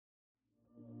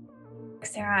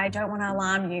Sarah, I don't want to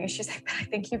alarm you. She's like, but I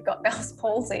think you've got Bell's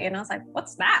palsy. And I was like,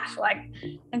 what's that?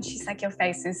 And she's like, your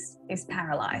face is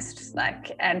paralyzed.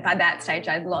 And by that stage,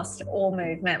 I'd lost all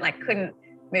movement, couldn't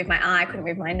move my eye, couldn't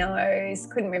move my nose,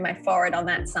 couldn't move my forehead on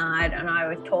that side. And I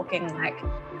was talking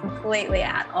completely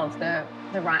out of the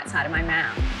right side of my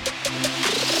mouth.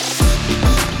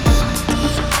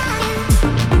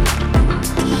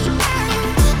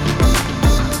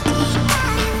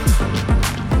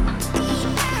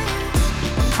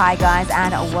 Hi guys,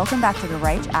 and welcome back to the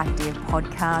Rach Active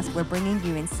podcast. We're bringing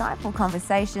you insightful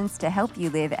conversations to help you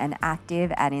live an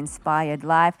active and inspired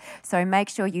life. So make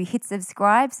sure you hit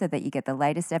subscribe so that you get the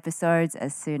latest episodes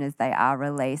as soon as they are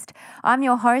released. I'm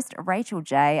your host, Rachel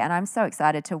J, and I'm so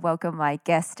excited to welcome my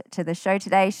guest to the show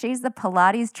today. She's the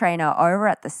Pilates trainer over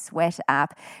at the Sweat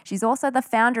app. She's also the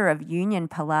founder of Union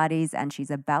Pilates, and she's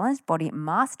a balanced body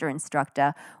master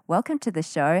instructor. Welcome to the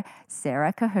show,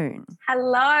 Sara Colquhoun.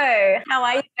 Hello, how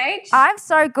are you, Rach? I'm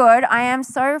so good. I am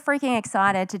so freaking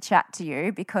excited to chat to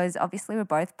you because obviously we're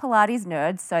both Pilates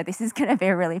nerds, so this is going to be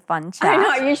a really fun chat. I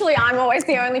know, usually I'm always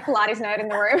the only Pilates nerd in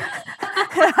the room.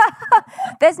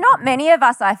 There's not many of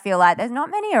us, I feel like. There's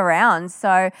not many around.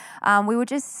 So we were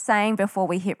just saying before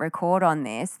we hit record on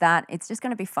this that it's just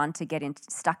going to be fun to get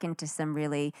stuck into some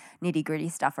really nitty-gritty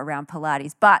stuff around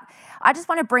Pilates. But I just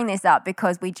want to bring this up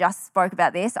because we just spoke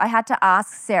about this. I had to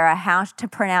ask Sara how to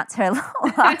pronounce her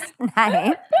last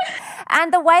name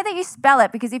and the way that you spell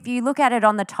it, because if you look at it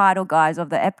on the title, guys, of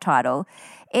the ep title,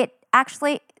 it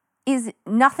actually is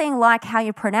nothing like how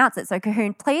you pronounce it. So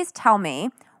Colquhoun, please tell me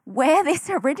where this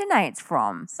originates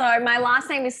from. So my last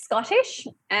name is Scottish,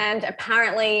 and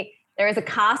apparently there is a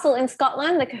castle in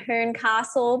Scotland, the Colquhoun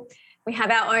Castle. We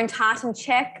have our own tartan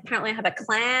check. Apparently I have a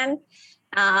clan.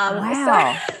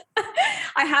 Wow. So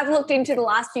I have looked into the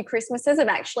last few Christmases of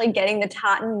actually getting the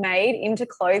tartan made into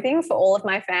clothing for all of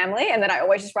my family, and then I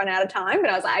always just run out of time, but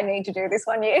I was like, I need to do this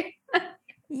one year.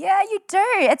 Yeah, you do.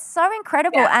 It's so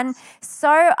incredible and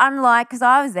so unlike, because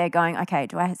I was there going, okay,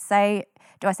 do I say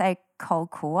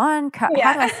Colquhoun? How do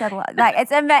I settle it?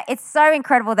 It's so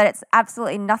incredible that it's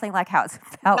absolutely nothing like how it's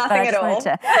spelled. Nothing at all.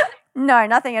 No,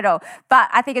 nothing at all. But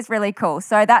I think it's really cool.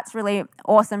 So that's really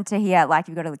awesome to hear.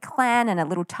 You've got a clan and a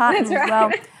little tartan as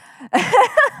well.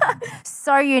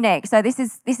 So unique. So this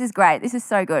is great. This is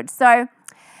so good. So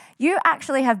you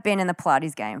actually have been in the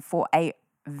Pilates game for a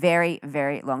very,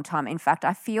 very long time. In fact,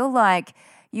 I feel like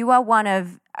you are one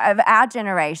of our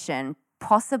generation,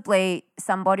 possibly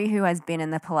somebody who has been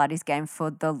in the Pilates game for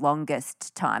the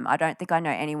longest time. I don't think I know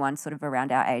anyone sort of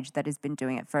around our age that has been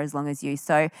doing it for as long as you.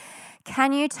 So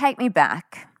can you take me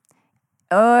back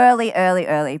early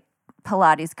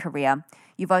Pilates career?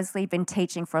 You've obviously been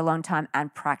teaching for a long time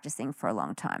and practicing for a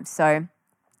long time. So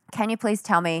can you please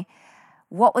tell me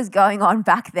what was going on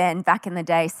back then, back in the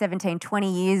day, 17,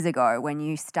 20 years ago when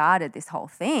you started this whole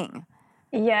thing?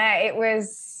 Yeah, it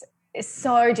was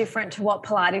so different to what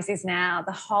Pilates is now.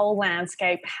 The whole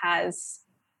landscape has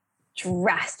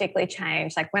drastically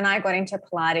changed. When I got into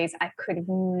Pilates, I could have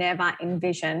never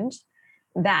envisioned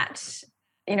that,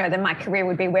 that my career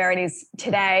would be where it is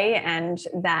today and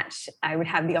that I would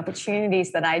have the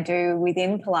opportunities that I do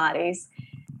within Pilates.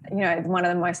 One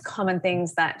of the most common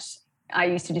things that I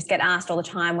used to just get asked all the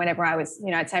time whenever I was,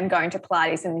 I'd say I'm going to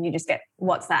Pilates, and then you just get,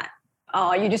 what's that?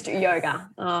 Oh, you just do yoga.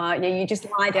 Oh, yeah, you just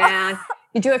lie down.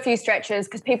 You do a few stretches,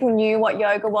 because people knew what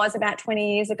yoga was about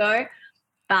 20 years ago,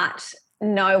 but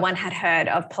no one had heard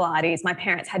of Pilates. My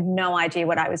parents had no idea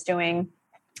what I was doing.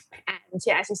 And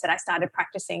yeah, as you said, I started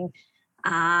practicing.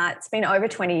 It's been over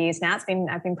 20 years now.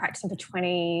 I've been practicing for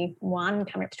 21,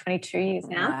 coming up to 22 years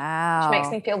now. Wow. Which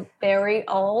makes me feel very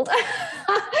old.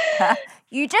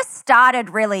 You just started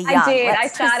really young. I did. I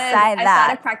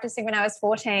started practicing when I was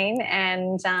 14,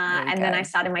 and then I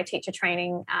started my teacher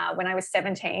training when I was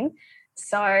 17.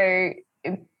 So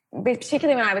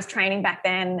particularly when I was training back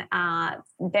then,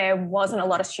 there wasn't a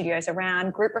lot of studios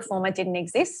around. Group Reformer didn't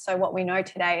exist. So what we know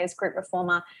today as Group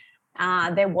Reformer,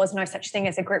 there was no such thing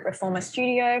as a Group Reformer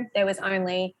studio. There was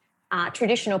only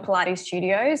traditional Pilates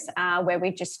studios where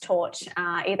we just taught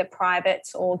either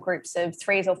privates or groups of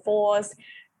 3s or 4s.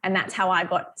 And that's how I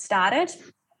got started.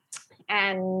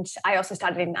 And I also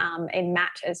started in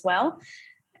mat as well.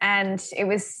 And it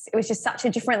was just such a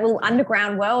different little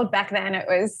underground world back then. It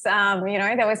was,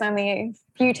 there was only a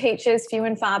few teachers, few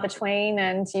and far between,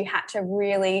 and you had to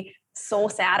really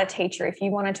source out a teacher if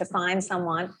you wanted to find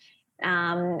someone.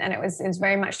 And it was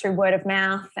very much through word of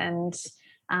mouth. And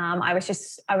I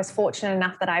was fortunate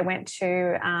enough that I went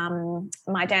to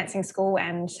my dancing school,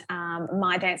 and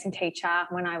my dancing teacher,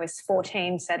 when I was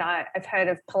 14, said, I've heard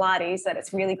of Pilates, that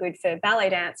it's really good for ballet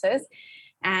dancers.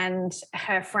 and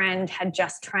her friend had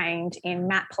just trained in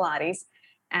mat Pilates.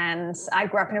 And I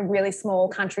grew up in a really small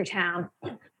country town.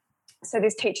 So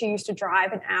this teacher used to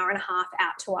drive an hour and a half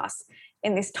out to us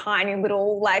in this tiny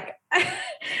little like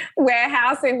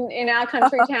warehouse in our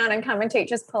country town and come and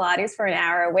teach us Pilates for an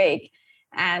hour a week.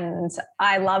 And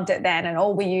I loved it then. And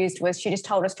all we used was, she just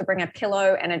told us to bring a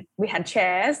pillow and we had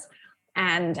chairs,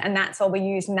 and that's all we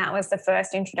used. And that was the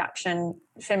first introduction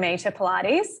for me to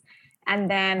Pilates. And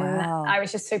then I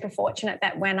was just super fortunate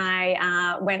that when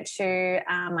I went to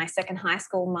my second high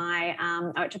school, I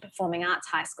went to Performing Arts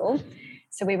High School.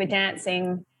 So we were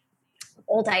dancing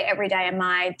all day, every day. And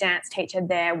my dance teacher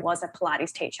there was a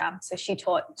Pilates teacher. So she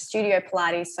taught studio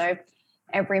Pilates. So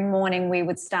every morning we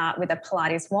would start with a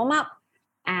Pilates warm-up.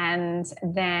 And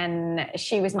then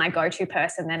she was my go-to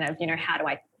person then of, how do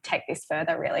I take this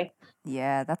further, really.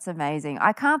 Yeah, that's amazing.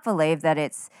 I can't believe that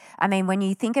when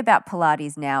you think about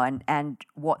Pilates now and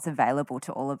what's available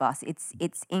to all of us,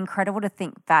 it's incredible to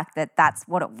think back that that's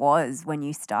what it was when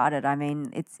you started. I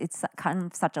mean, it's kind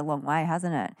of such a long way,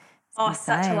 hasn't it?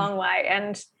 Such a long way.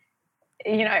 And,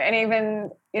 and even,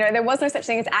 there was no such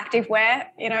thing as activewear,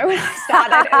 when I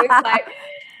started. It was like,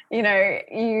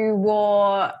 I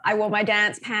wore my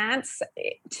dance pants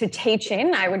to teach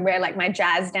in. I would wear like my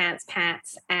jazz dance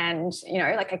pants and,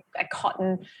 like a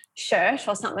cotton shirt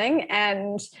or something.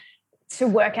 And to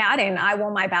work out in, I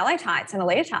wore my ballet tights and a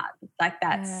leotard. Like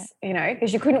that's,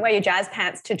 because you couldn't wear your jazz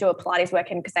pants to do a Pilates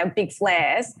work in because they were big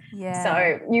flares. Yeah.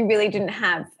 So you really didn't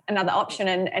have another option.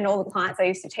 And all the clients I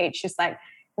used to teach just like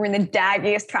were in the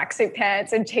daggiest tracksuit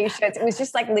pants and T-shirts. It was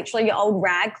just like literally your old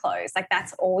rag clothes. Like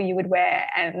that's all you would wear.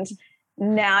 And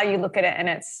now you look at it and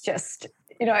it's just,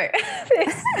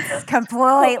 it's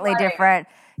completely different.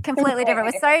 Completely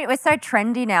different. We're so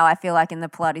trendy now, I feel like, in the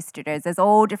Pilates studios. There's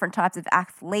all different types of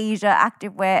leisure,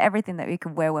 activewear, everything that we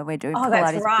can wear when we're doing Pilates. Oh,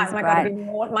 that's right.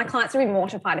 My clients would be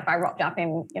mortified if I rocked up in,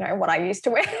 what I used to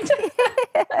wear.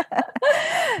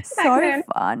 So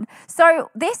fun. So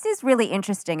this is really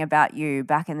interesting about you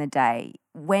back in the day.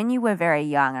 When you were very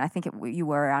young, and I think you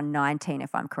were around 19,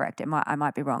 if I'm correct. I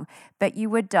might be wrong. But you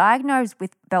were diagnosed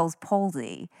with Bell's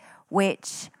palsy,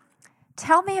 which...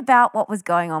 Tell me about what was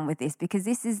going on with this, because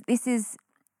it's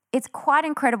quite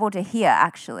incredible to hear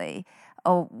actually,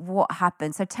 or what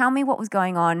happened. So tell me what was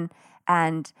going on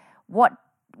and what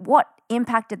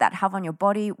impact did that have on your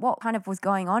body? What kind of was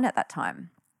going on at that time?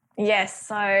 Yes.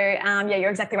 So, you're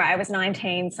exactly right. I was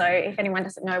 19. So if anyone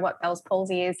doesn't know what Bell's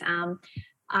palsy is,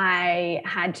 I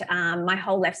had my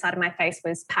whole left side of my face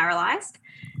was paralyzed.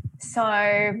 So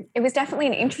it was definitely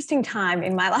an interesting time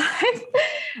in my life.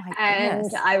 And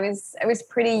I was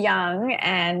pretty young,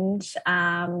 and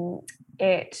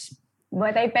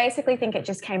they basically think it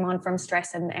just came on from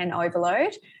stress and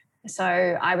overload. So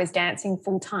I was dancing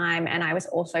full time and I was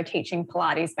also teaching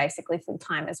Pilates basically full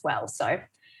time as well. So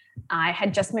I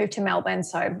had just moved to Melbourne.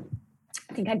 So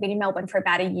I think I'd been in Melbourne for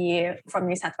about a year from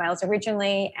New South Wales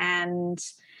originally. And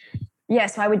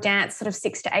so I would dance sort of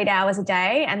 6 to 8 hours a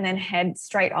day and then head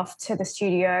straight off to the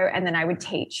studio. And then I would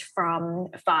teach from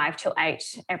 5 till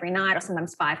 8 every night, or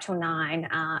sometimes 5 till 9,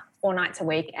 4 nights a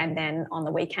week, and then on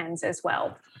the weekends as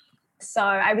well. So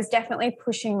I was definitely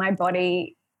pushing my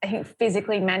body, I think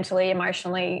physically, mentally,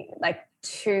 emotionally, like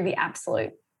to the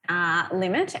absolute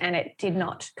limit, and it did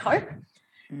not cope.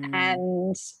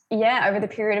 And over the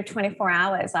period of 24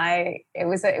 hours, it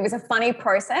was a funny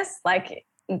process. Like,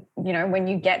 when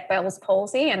you get Bell's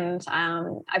palsy, and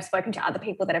I've spoken to other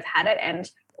people that have had it, and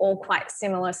all quite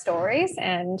similar stories,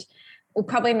 and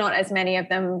probably not as many of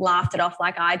them laughed it off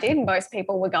like I did. Most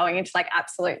people were going into like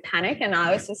absolute panic, and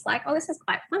I was just like, oh, this is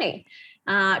quite funny,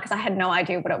 because I had no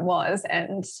idea what it was.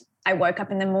 And I woke up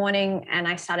in the morning and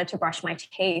I started to brush my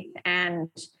teeth, and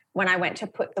when I went to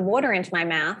put the water into my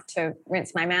mouth to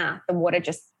rinse my mouth, the water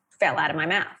just fell out of my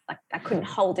mouth. Like I couldn't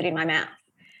hold it in my mouth.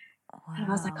 Wow. And I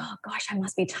was like, oh gosh, I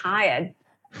must be tired.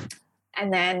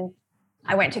 And then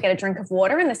I went to get a drink of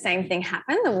water, and the same thing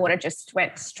happened. The water just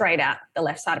went straight out the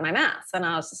left side of my mouth. And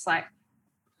I was just like,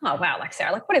 oh wow, like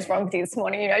Sarah, like what is wrong with you this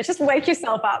morning? Just wake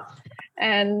yourself up.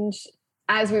 And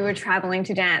as we were traveling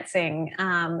to dancing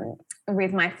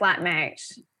with my flatmate,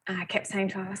 I kept saying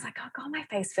to her, I was like, oh God, my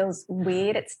face feels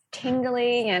weird. It's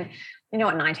tingly. And you know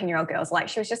what 19-year-old girls like?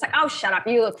 She was just like, oh, shut up.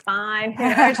 You look fine.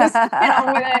 Just get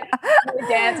on with it. The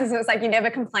dances, it was like you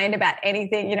never complained about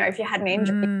anything. If you had an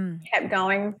injury, you kept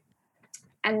going.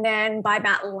 And then by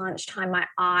about lunchtime, my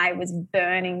eye was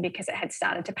burning because it had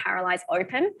started to paralyze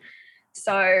open.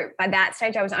 So by that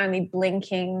stage, I was only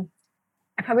blinking.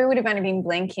 I probably would have only been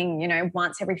blinking,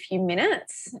 once every few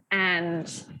minutes.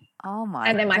 And Oh my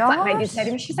And then my gosh. flatmate did say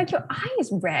to me, she's like, your eye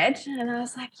is red. And I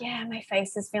was like, yeah, my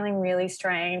face is feeling really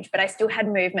strange. But I still had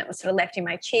movement sort of left in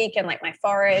my cheek and like my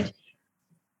forehead.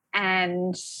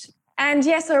 And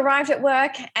yeah, so arrived at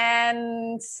work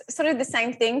and sort of the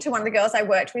same thing to one of the girls I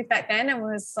worked with back then, and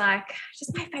was like,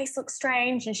 just my face looks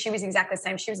strange. And she was exactly the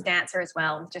same. She was a dancer as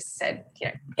well. Just said,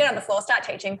 get on the floor, start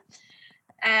teaching.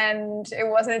 And it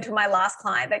wasn't until my last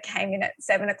client that came in at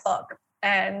 7:00,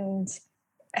 and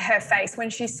her face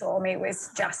when she saw me was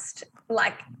just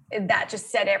like, that just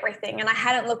said everything. And I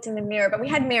hadn't looked in the mirror, but we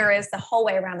had mirrors the whole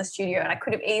way around the studio, and I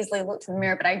could have easily looked in the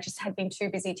mirror, but I just had been too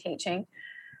busy teaching.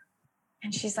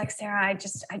 And she's like, Sarah,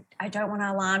 I don't want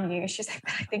to alarm you. She's like,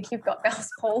 but I think you've got Bell's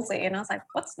palsy. And I was like,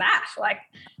 what's that? Like,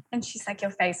 and she's like,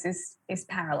 your face is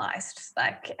paralyzed.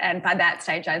 Like, and by that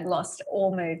stage I'd lost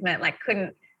all movement, like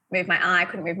couldn't move my eye,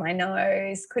 couldn't move my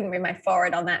nose, couldn't move my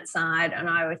forehead on that side. And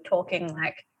I was talking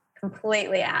like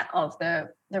completely out of the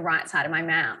right side of my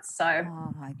mouth. So,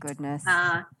 oh my goodness.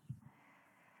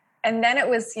 And then it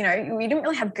was, we didn't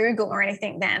really have Google or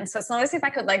anything then. So it's not as if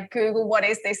I could like Google what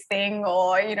is this thing,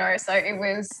 or, so it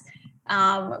was,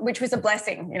 which was a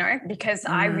blessing, because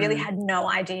I really had no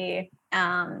idea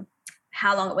how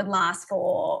long it would last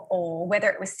for or whether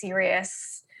it was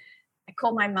serious. I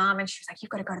called my mom and she was like,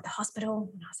 you've got to go to the hospital.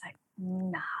 And I was like,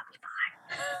 nah, I'll be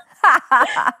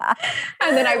fine.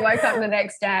 And then I woke up the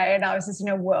next day and I was just in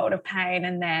a world of pain.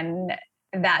 And then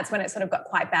that's when it sort of got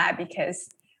quite bad, because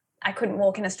I couldn't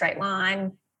walk in a straight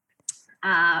line.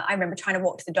 I remember trying to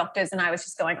walk to the doctors and I was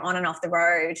just going on and off the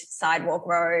road, sidewalk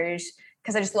road,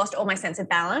 because I just lost all my sense of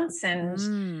balance.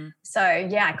 And so,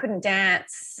 yeah, I couldn't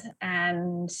dance.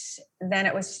 And then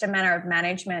it was just a matter of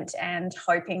management and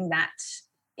hoping that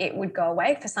it would go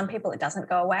away. For some people, it doesn't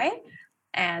go away.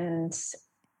 And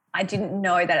I didn't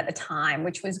know that at the time,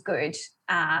 which was good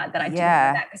that I didn't know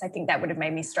that, because I think that would have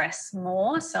made me stress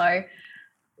more. So,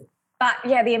 but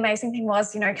yeah, the amazing thing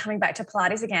was, coming back to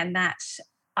Pilates again, that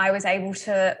I was able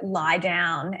to lie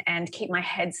down and keep my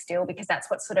head still, because that's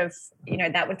what sort of,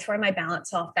 that would throw my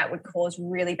balance off. That would cause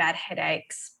really bad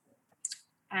headaches.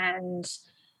 And,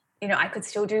 I could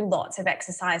still do lots of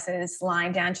exercises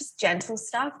lying down, just gentle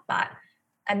stuff, but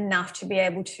enough to be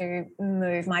able to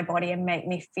move my body and make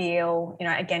me feel,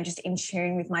 again, just in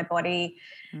tune with my body.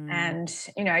 And,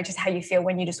 just how you feel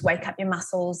when you just wake up your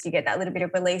muscles, you get that little bit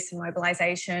of release and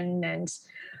mobilization. And,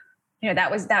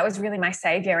 that was really my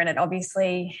savior. And it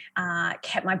obviously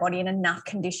kept my body in enough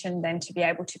condition then to be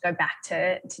able to go back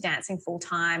to dancing full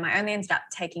time. I only ended up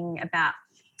taking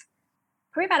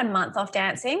probably about a month off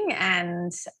dancing.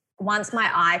 And once my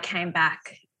eye came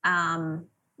back,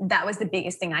 that was the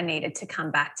biggest thing I needed to come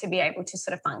back to be able to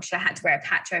sort of function. I had to wear a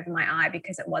patch over my eye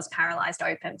because it was paralyzed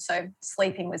open. So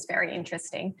sleeping was very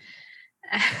interesting.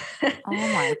 Oh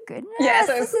my goodness. Yeah,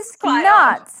 so this is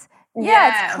nuts.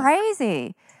 Yeah, it's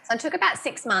crazy. So it took about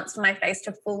 6 months for my face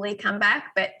to fully come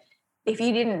back. But if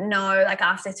you didn't know, like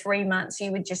after 3 months,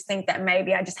 you would just think that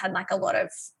maybe I just had like a lot of,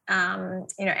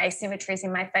 asymmetries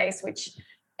in my face, which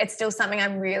it's still something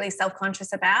I'm really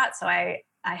self-conscious about. So I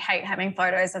hate having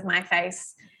photos of my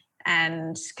face,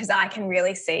 and because I can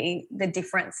really see the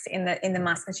difference in the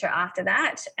musculature after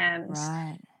that. And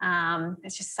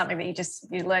it's just something that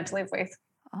you learn to live with.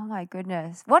 Oh my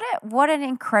goodness. What an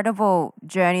incredible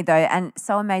journey though, and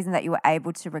so amazing that you were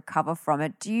able to recover from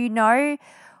it. Do you know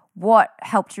what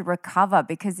helped you recover?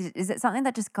 Because is it something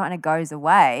that just kind of goes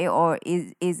away, or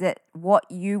is it what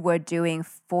you were doing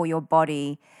for your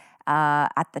body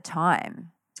at the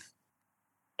time?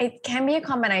 It can be a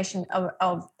combination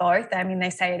of both. I mean,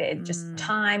 they say it just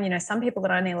time, some people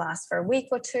it only lasts for a week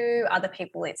or two. Other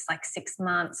people it's like 6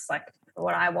 months, like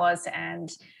what I was. And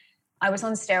I was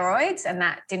on steroids and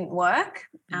that didn't work.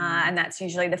 And that's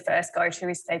usually the first go-to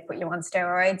is they put you on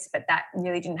steroids, but that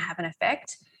really didn't have an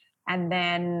effect. And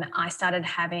then I started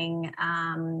having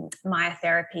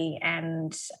myotherapy,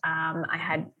 and I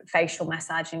had facial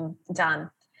massaging done.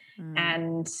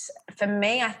 And for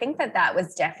me, I think that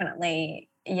was definitely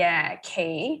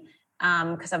key,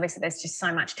 because obviously there's just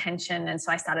so much tension. And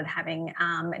so I started having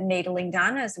needling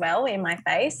done as well in my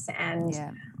face. And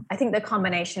I think the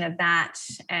combination of that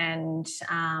and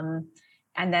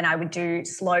then I would do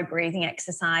slow breathing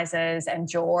exercises and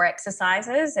jaw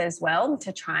exercises as well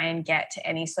to try and get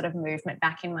any sort of movement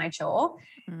back in my jaw.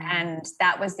 And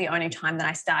that was the only time that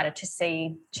I started to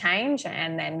see change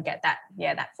and then get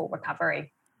that full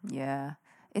recovery. Yeah.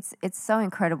 It's so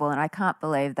incredible, and I can't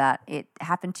believe that it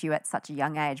happened to you at such a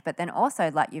young age, but then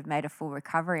also like you've made a full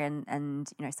recovery and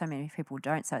so many people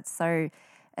don't. So it's so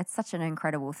It's such an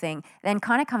incredible thing. Then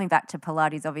kind of coming back to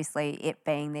Pilates, obviously it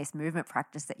being this movement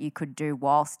practice that you could do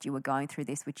whilst you were going through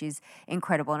this, which is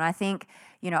incredible. And I think,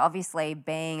 obviously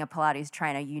being a Pilates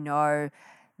trainer,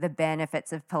 the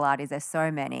benefits of Pilates. There's so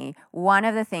many. One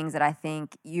of the things that I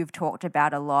think you've talked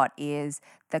about a lot is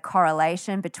the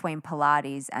correlation between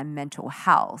Pilates and mental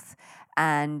health,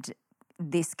 and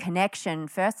this connection,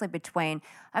 firstly, between,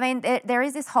 there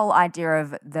is this whole idea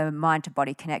of the mind to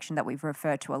body connection that we've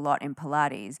referred to a lot in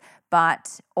Pilates,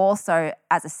 but also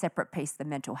as a separate piece, the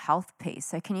mental health piece.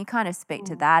 So can you kind of speak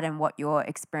to that and what your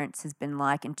experience has been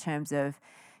like in terms of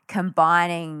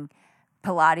combining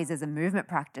Pilates as a movement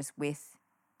practice with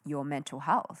your mental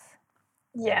health?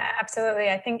 Yeah, absolutely.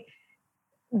 I think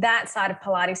that side of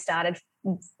Pilates started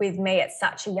with me at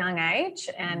such a young age,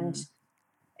 and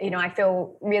I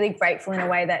feel really grateful in a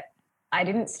way that I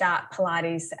didn't start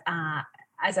Pilates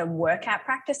as a workout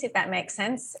practice, if that makes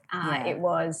sense. It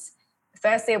was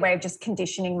firstly a way of just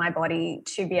conditioning my body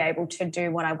to be able to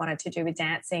do what I wanted to do with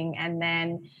dancing. And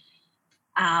then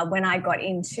when I got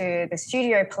into the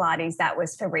studio Pilates, that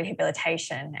was for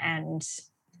rehabilitation. And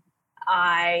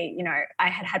I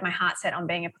had my heart set on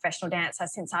being a professional dancer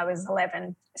since I was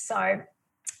 11. So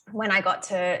when I got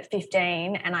to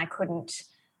 15 and I couldn't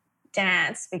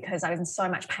dance because I was in so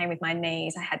much pain with my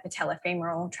knees, I had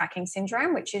patellofemoral tracking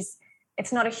syndrome,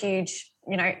 it's not a huge,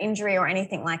 injury or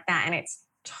anything like that. And it's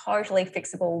totally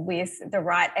fixable with the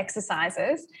right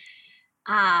exercises.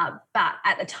 But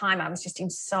at the time I was just in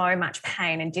so much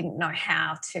pain and didn't know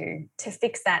how to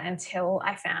fix that until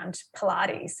I found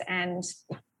Pilates. And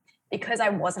because I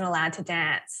wasn't allowed to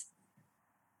dance,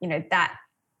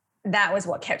 that was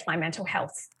what kept my mental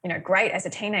health, great as a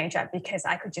teenager, because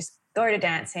I could just go to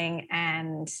dancing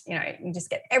and, you just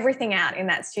get everything out in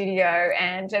that studio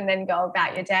and then go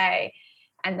about your day.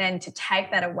 And then to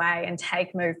take that away and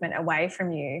take movement away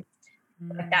from you,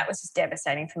 that was just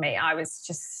devastating for me. I was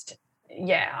just,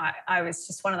 I was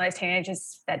just one of those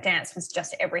teenagers that dance was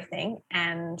just everything.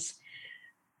 And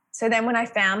so then when I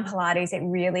found Pilates,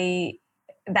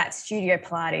 that studio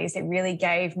Pilates, it really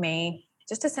gave me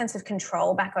just a sense of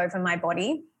control back over my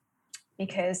body.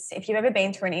 Because if you've ever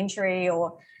been through an injury,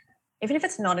 or even if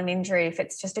it's not an injury, if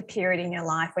it's just a period in your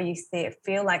life where you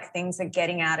feel like things are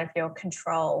getting out of your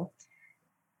control,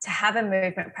 to have a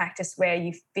movement practice where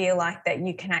you feel like that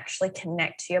you can actually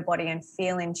connect to your body and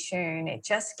feel in tune, it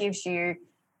just gives you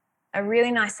a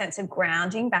really nice sense of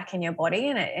grounding back in your body,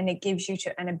 and it gives you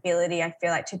an ability, I feel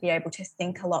like, to be able to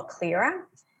think a lot clearer.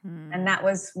 And that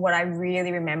was what I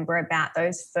really remember about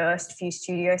those first few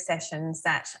studio sessions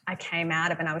that I came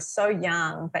out of. And I was so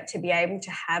young, but to be able to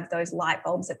have those light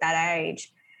bulbs at that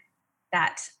age,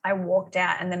 that I walked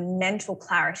out, and the mental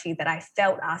clarity that I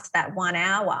felt after that 1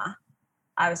 hour,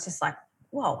 I was just like,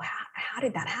 whoa, how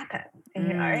did that happen?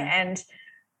 And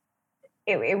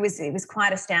it was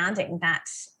quite astounding that,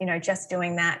 just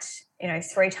doing that,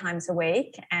 3 times a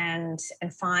week and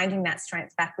finding that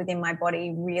strength back within my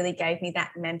body really gave me that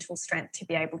mental strength to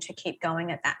be able to keep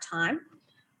going at that time.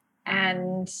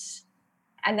 And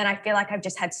then I feel like I've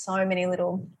just had so many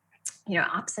little,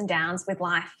 ups and downs with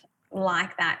life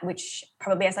like that, which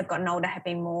probably as I've gotten older have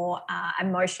been more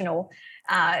emotional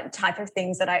type of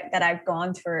things that I've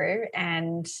gone through.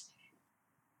 And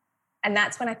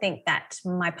that's when I think that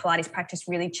my Pilates practice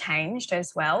really changed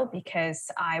as well,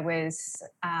 because I was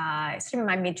sort of in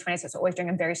my mid-20s. I was always doing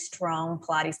a very strong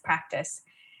Pilates practice.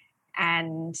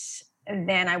 And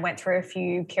then I went through a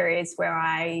few periods where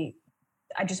I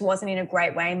just wasn't in a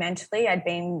great way mentally. I'd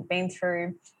been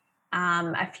through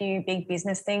a few big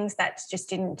business things that just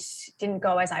didn't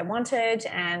go as I wanted.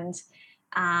 And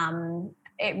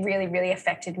it really, really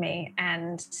affected me.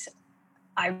 And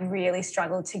I really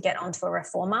struggled to get onto a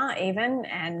reformer even.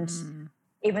 And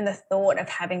even the thought of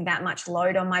having that much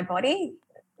load on my body,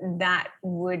 that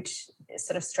would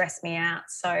sort of stress me out.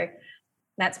 So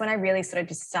that's when I really sort of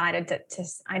decided that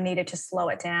I needed to slow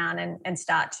it down and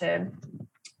start to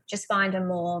just find a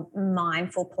more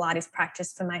mindful Pilates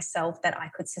practice for myself that I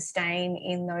could sustain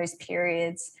in those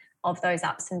periods of those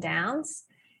ups and downs.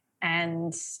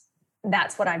 And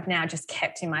that's what I've now just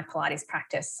kept in my Pilates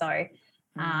practice. So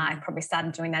I probably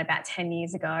started doing that about 10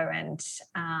 years ago, and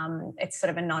it's sort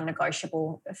of a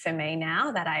non-negotiable for me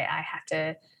now that I have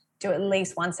to do at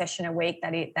least 1 session a week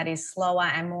that is slower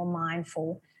and more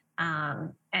mindful.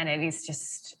 And it is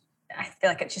just, I feel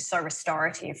like it's just so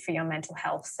restorative for your mental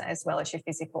health as well as your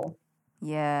physical.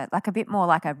 Yeah, like a bit more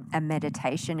like a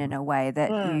meditation in a way, that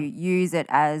you use it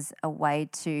as a way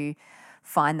to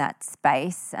find that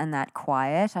space and that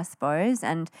quiet, I suppose.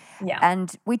 And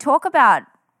we talk about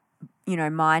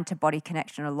mind to body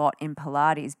connection a lot in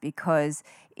Pilates, because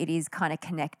it is kind of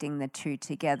connecting the two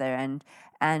together.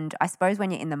 And I suppose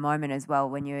when you're in the moment as well,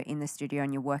 when you're in the studio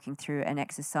and you're working through an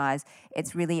exercise,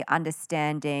 it's really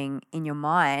understanding in your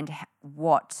mind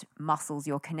what muscles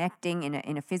you're connecting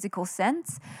in a physical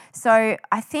sense. So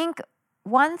I think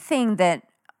one thing that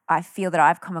I feel that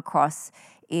I've come across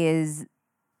is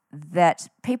that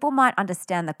people might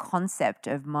understand the concept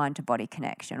of mind to body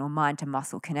connection or mind to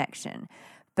muscle connection,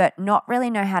 but not really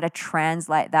know how to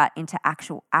translate that into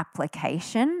actual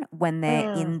application when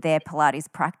they're in their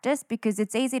Pilates practice, because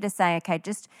it's easy to say, okay,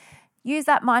 just use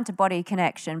that mind to body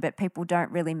connection, but people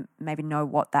don't really maybe know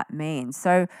what that means.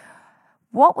 So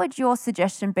what would your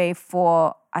suggestion be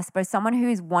for, I suppose, someone who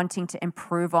is wanting to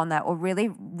improve on that or really,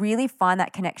 really find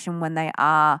that connection when they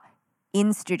are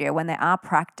in studio, when they are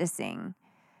practicing,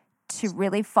 to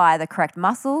really fire the correct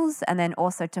muscles, and then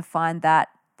also to find that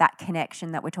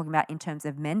connection that we're talking about in terms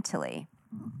of mentally?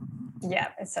 Yeah,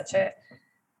 it's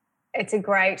a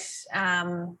great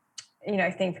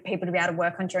thing for people to be able to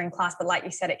work on during class. But like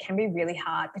you said, it can be really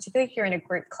hard, particularly if you're in a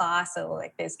group class or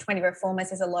like there's 20 reformers.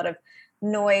 There's a lot of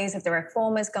noise of the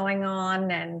reformers going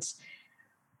on, and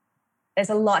there's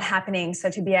a lot happening. So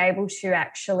to be able to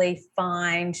actually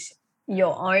find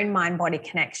your own mind-body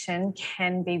connection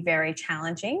can be very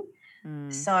challenging.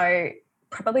 So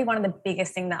probably one of the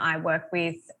biggest thing that I work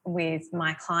with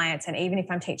my clients, and even if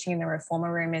I'm teaching in the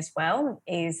reformer room as well,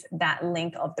 is that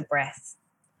link of the breath.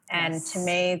 And to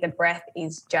me, the breath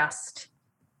is just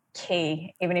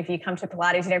key. Even if you come to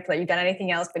Pilates, you don't feel like you've done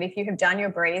anything else, but if you have done your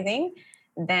breathing,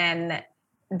 then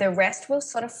the rest will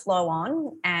sort of flow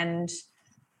on. And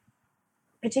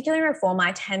particularly in reform,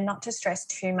 I tend not to stress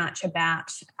too much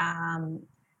about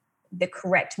the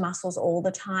correct muscles all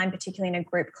the time, particularly in a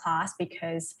group class,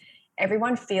 because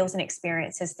everyone feels and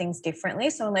experiences things differently.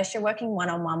 So unless you're working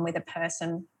one-on-one with a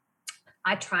person,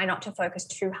 I try not to focus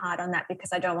too hard on that,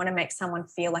 because I don't want to make someone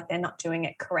feel like they're not doing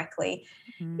it correctly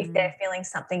if they're feeling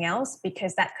something else,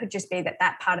 because that could just be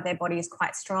that part of their body is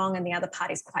quite strong and the other part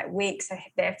is quite weak. So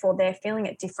therefore they're feeling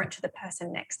it different to the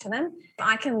person next to them.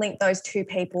 I can link those two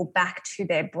people back to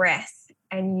their breath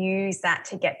and use that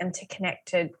to get them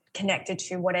to connected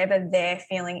to whatever they're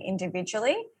feeling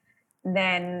individually.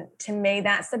 Then to me,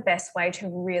 that's the best way to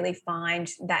really find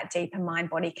that deeper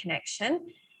mind-body connection.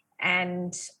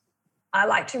 And I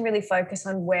like to really focus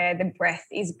on where the breath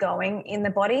is going in the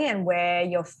body and where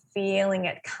you're feeling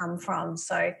it come from.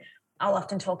 So I'll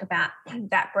often talk about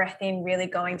that breath in really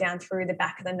going down through the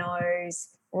back of the nose,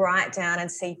 right down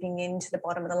and seeping into the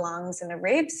bottom of the lungs and the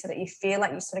ribs, so that you feel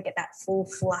like you sort of get that full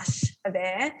flush of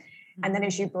air. And then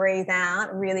as you breathe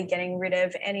out, really getting rid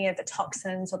of any of the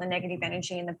toxins or the negative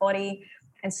energy in the body,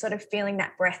 and sort of feeling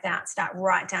that breath out start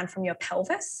right down from your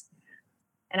pelvis.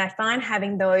 And I find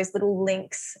having those little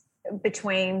links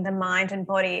between the mind and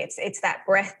body, it's that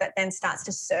breath that then starts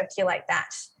to circulate that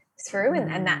through.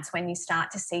 And that's when you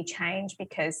start to see change,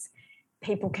 because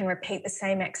people can repeat the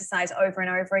same exercise over and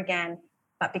over again,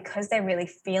 but because they're really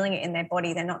feeling it in their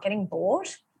body, they're not getting bored.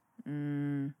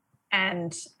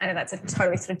 And I know that's a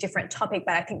totally sort of different topic,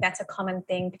 but I think that's a common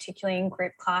thing, particularly in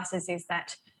group classes, is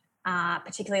that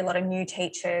particularly a lot of new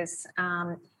teachers,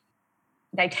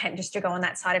 they tend just to go on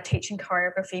that side of teaching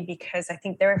choreography, because I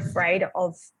think they're afraid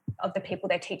of the people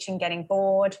they're teaching getting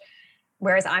bored.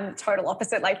 Whereas I'm the total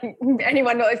opposite. Like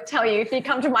anyone will tell you, if you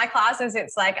come to my classes,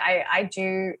 it's like I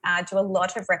do a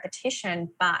lot of repetition,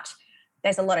 but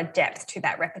there's a lot of depth to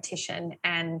that repetition.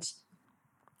 And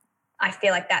I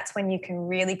feel like that's when you can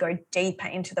really go deeper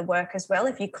into the work as well.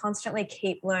 If you constantly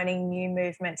keep learning new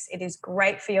movements, it is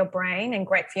great for your brain and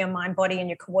great for your mind, body, and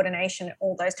your coordination and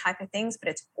all those type of things. But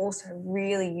it's also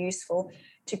really useful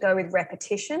to go with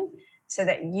repetition, so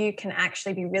that you can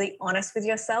actually be really honest with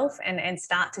yourself and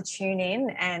start to tune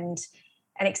in and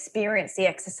experience the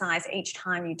exercise each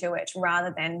time you do it,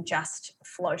 rather than just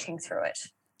floating through it.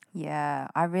 Yeah,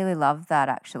 I really love that,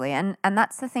 actually. And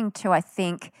that's the thing too, I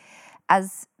think,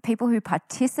 as people who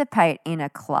participate in a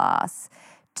class,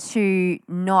 to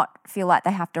not feel like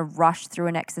they have to rush through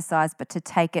an exercise, but to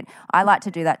take it. I like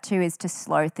to do that too, is to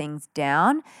slow things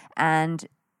down. And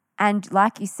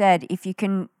like you said, if you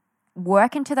can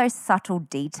work into those subtle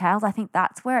details, I think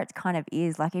that's where it kind of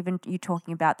is. Like even you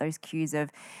talking about those cues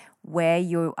of where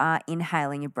you are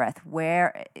inhaling your breath,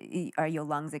 where are your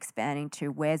lungs expanding to,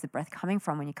 where's the breath coming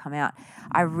from when you come out.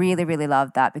 I really, really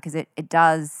love that, because it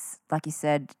does, like you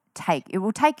said, it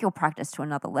will take your practice to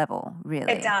another level,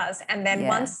 really. It does. And then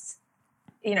once,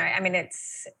 I mean,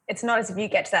 it's not as if you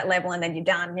get to that level and then you're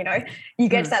done, you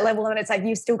get to that level and it's like,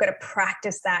 you still got to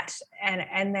practice that.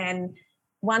 And then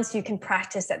once you can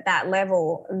practice at that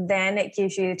level, then it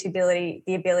gives you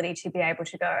the ability to be able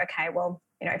to go, okay, well,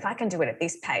 if I can do it at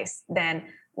this pace, then,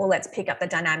 well, let's pick up the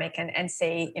dynamic and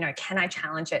see, can I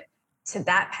challenge it to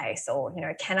that pace? Or,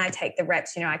 can I take the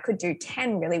reps? I could do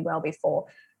 10 really well before,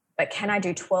 but can I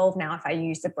do 12 now if I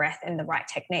use the breath and the right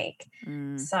technique?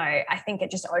 So I think it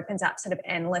just opens up sort of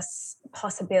endless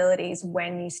possibilities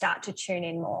when you start to tune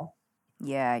in more.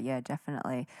 Yeah,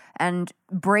 definitely. And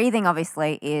breathing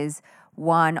obviously is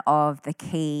one of the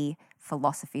key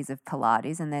philosophies of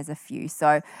Pilates, and there's a few.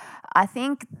 So I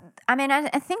think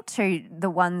too, the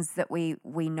ones that we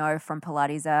know from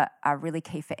Pilates are really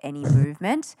key for any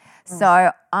movement.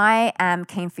 So I am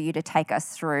keen for you to take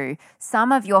us through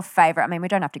some of your favorite, we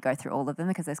don't have to go through all of them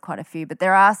because there's quite a few, but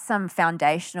there are some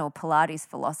foundational Pilates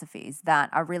philosophies that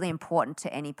are really important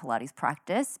to any Pilates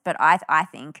practice, but I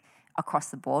think across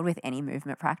the board with any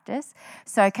movement practice.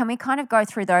 So can we kind of go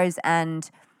through those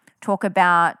and talk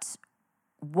about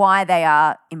why they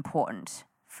are important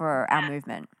for our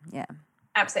movement? Yeah.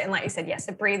 Absolutely. And like you said, yes,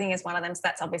 so breathing is one of them. So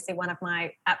that's obviously one of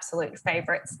my absolute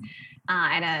favorites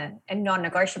and a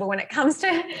non-negotiable when it comes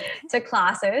to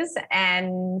classes.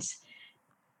 And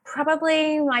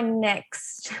probably my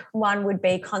next one would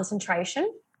be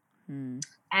concentration.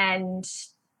 And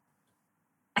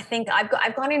I think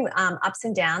I've gone in ups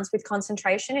and downs with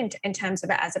concentration in terms of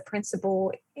it as a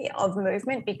principle of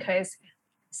movement, because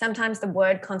sometimes the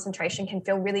word concentration can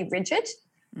feel really rigid.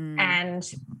 And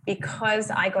because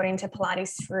I got into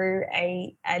Pilates through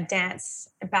a dance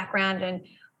background, and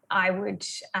I would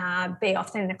be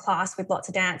often in a class with lots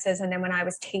of dancers. And then when I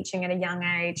was teaching at a young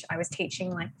age, I was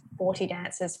teaching like 40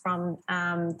 dancers from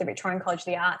the Victorian College of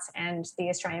the Arts and the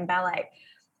Australian Ballet.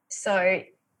 So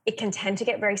it can tend to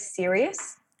get very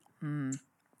serious.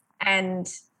 And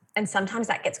sometimes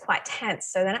that gets quite tense.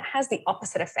 So then it has the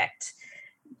opposite effect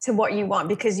to what you want,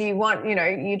 because you want,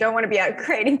 you don't want to be out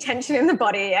creating tension in the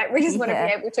body. We just want to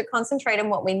be able to concentrate on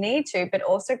what we need to, but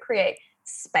also create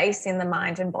space in the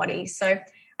mind and body. So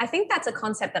I think that's a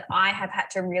concept that I have had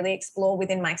to really explore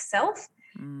within myself.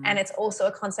 And it's also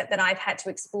a concept that I've had to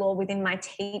explore within my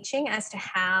teaching as to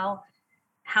how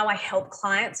I help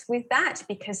clients with that,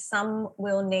 because some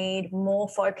will need more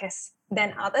focus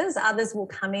than others. Others will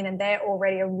come in and they're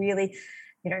already a really,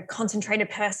 concentrated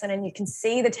person, and you can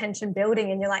see the tension building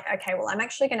and you're like, okay, well, I'm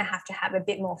actually going to have a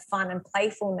bit more fun and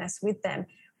playfulness with them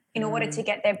in order to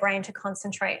get their brain to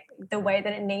concentrate the way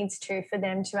that it needs to for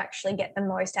them to actually get the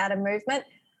most out of movement.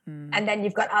 And then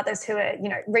you've got others who are,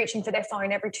 reaching for their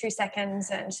phone every 2 seconds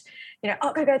and,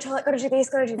 oh, go to the toilet, got to do this,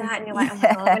 got to do that. And you're like, oh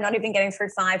my God, we're not even getting through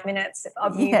 5 minutes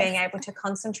of you being able to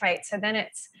concentrate. So then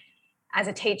it's, as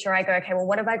a teacher, I go, okay, well,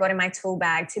 what have I got in my tool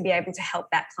bag to be able to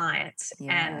help that client?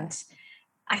 And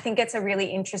I think it's a really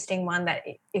interesting one that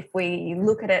if we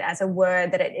look at it as a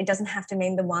word, that it doesn't have to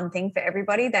mean the one thing for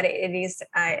everybody, that it is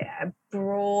a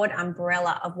broad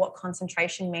umbrella of what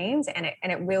concentration means, and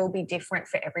it will be different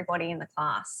for everybody in the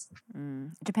class.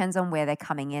 It depends on where they're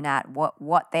coming in at,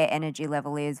 what their energy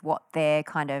level is, what their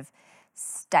kind of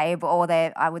stable, or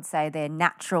their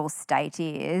natural state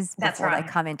is before they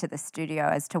come into the studio,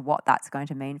 as to what that's going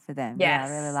to mean for them. Yes.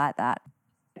 Yeah, I really like that.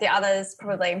 The others,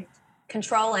 probably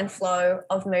control and flow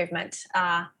of movement,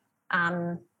 are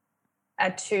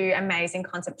two amazing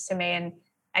concepts to me. And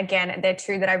again, they're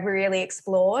two that I've really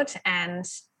explored, and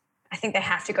I think they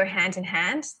have to go hand in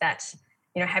hand. That,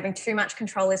 having too much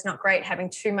control is not great.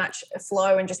 Having too much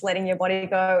flow and just letting your body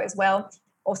go as well,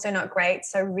 also not great.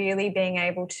 So really being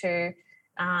able to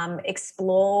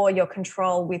explore your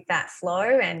control with that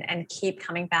flow and keep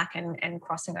coming back and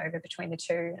crossing over between the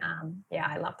two.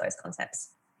 I love those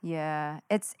concepts. Yeah,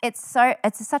 it's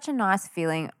such a nice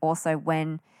feeling also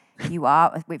when you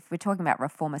are, we're talking about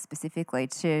reformer specifically,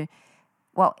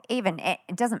 even it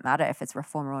doesn't matter if it's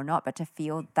reformer or not, but to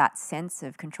feel that sense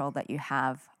of control that you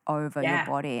have over your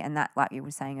body, and that, like you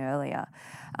were saying earlier.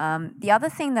 The other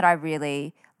thing that I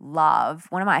really love,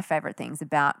 one of my favorite things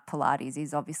about Pilates,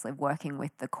 is obviously working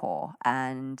with the core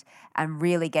and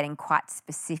really getting quite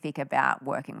specific about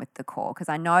working with the core, because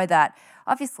I know that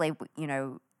obviously,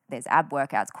 there's ab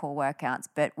workouts, core workouts,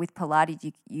 but with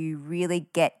Pilates, you really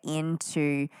get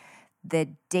into the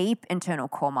deep internal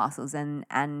core muscles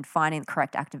and finding the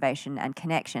correct activation and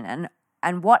connection.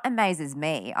 And what amazes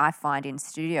me, I find in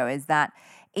studio, is that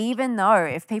even though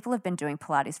if people have been doing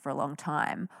Pilates for a long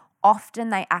time, often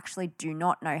they actually do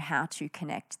not know how to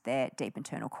connect their deep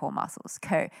internal core muscles.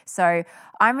 So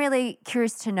I'm really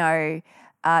curious to know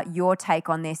your take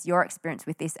on this, your experience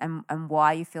with this, and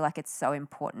why you feel like it's so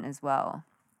important as well.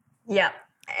 Yeah,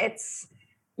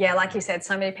 like you said,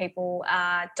 so many people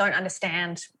don't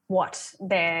understand what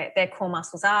their core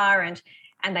muscles are, and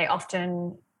and they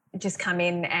often just come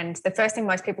in, and the first thing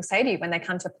most people say to you when they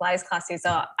come to a Pilates class is,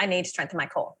 oh, I need to strengthen my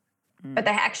core. But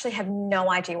they actually have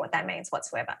no idea what that means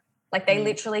whatsoever. Like they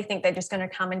literally think they're just going to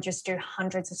come and just do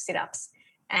hundreds of sit-ups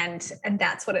and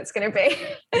that's what it's going to be.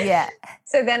 Yeah.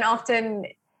 So then often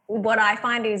what I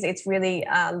find is it's really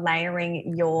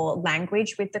layering your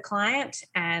language with the client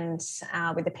and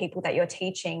with the people that you're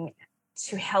teaching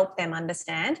to help them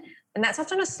understand. And that's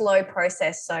often a slow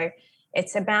process. So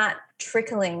it's about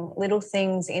trickling little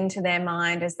things into their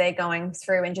mind as they're going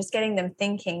through and just getting them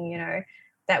thinking, you know,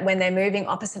 that when they're moving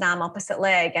opposite arm, opposite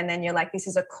leg, and then you're like, this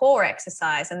is a core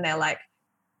exercise. And they're like,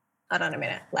 hold on a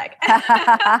minute, like,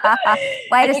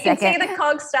 wait a second. You can see the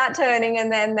cogs start turning, and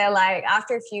then they're like,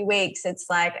 after a few weeks, it's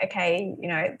like, okay, you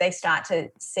know, they start to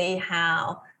see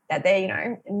how that they're, you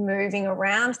know, moving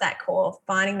around that core,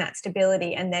 finding that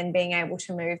stability, and then being able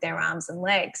to move their arms and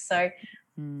legs. So,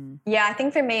 yeah, I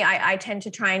think for me, I tend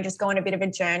to try and just go on a bit of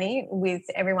a journey with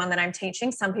everyone that I'm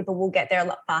teaching. Some people will get there a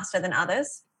lot faster than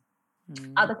others.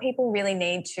 Other people really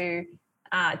need to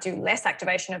do less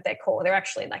activation of their core. They're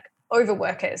actually like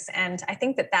overworkers. And I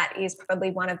think that is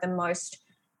probably one of the most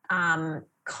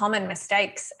common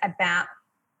mistakes about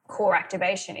core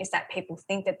activation, is that people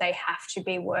think that they have to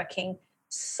be working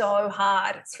so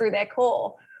hard through their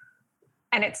core.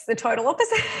 And it's the total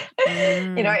opposite.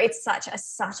 You know, it's such a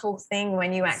subtle thing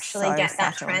when you actually get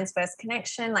that transverse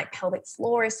connection. Like pelvic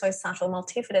floor is so subtle,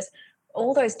 multifidus,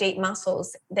 all those deep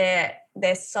muscles, they're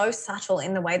so subtle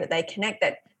in the way that they connect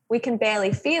that we can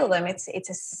barely feel them. It's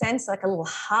a sense, like a little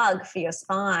hug for your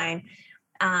spine.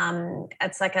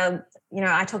 It's like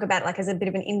I talk about it like as a bit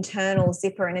of an internal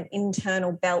zipper and an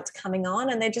internal belt coming on,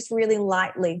 and they're just really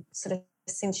lightly sort of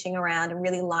cinching around and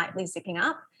really lightly zipping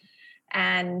up,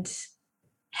 and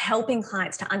helping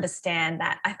clients to understand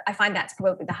that. I find that's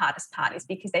probably the hardest part, is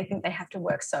because they think they have to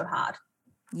work so hard.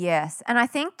 Yes. And I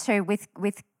think too with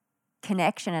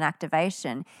connection and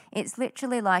activation, it's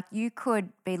literally like you could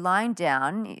be lying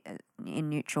down in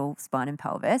neutral spine and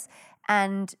pelvis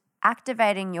and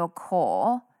activating your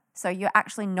core, so you're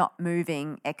actually not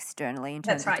moving externally in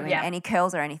terms of doing any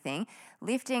curls or anything,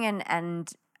 lifting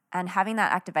and having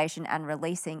that activation and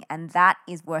releasing, and that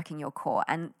is working your core.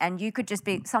 And you could just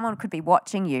be, someone could be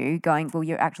watching you going, well,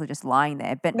 you're actually just lying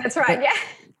there. But that's right,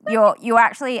 you're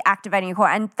actually activating your core,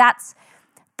 and that's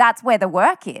where the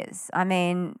work is. I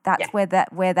mean, that's where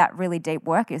that really deep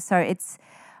work is. So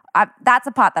that's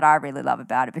a part that I really love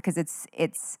about it, because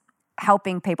it's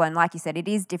helping people. And like you said, it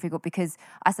is difficult because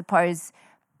I suppose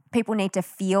people need to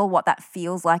feel what that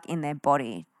feels like in their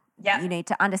body. Yeah. You need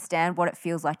to understand what it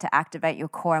feels like to activate your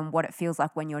core and what it feels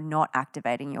like when you're not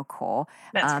activating your core.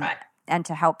 That's right. And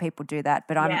to help people do that.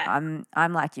 But I'm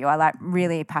like you. I like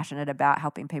really passionate about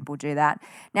helping people do that.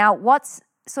 Now, what's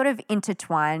sort of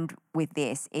intertwined with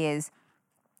this is,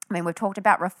 I mean, we've talked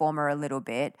about reformer a little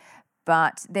bit,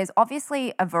 but there's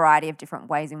obviously a variety of different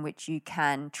ways in which you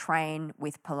can train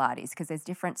with Pilates, because there's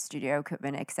different studio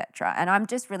equipment, etc. And I'm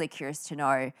just really curious to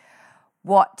know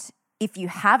if you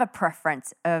have a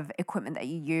preference of equipment that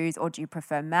you use, or do you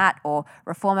prefer mat or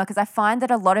reformer? Because I find that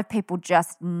a lot of people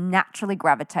just naturally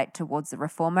gravitate towards the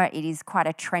reformer. It is quite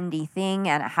a trendy thing,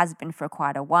 and it has been for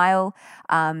quite a while.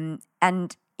 And,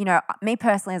 you know, me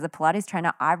personally as a Pilates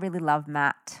trainer, I really love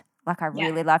mat. Like I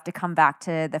really love to come back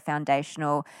to the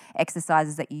foundational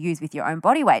exercises that you use with your own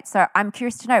body weight. So I'm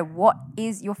curious to know, what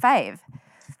is your fave?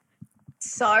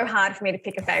 So hard for me to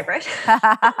pick a favorite.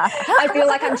 I feel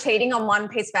like I'm cheating on one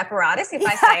piece of apparatus if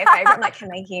I say a favorite. I'm like, can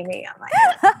they hear me? I'm like,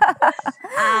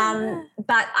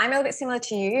 but I'm a little bit similar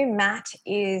to you.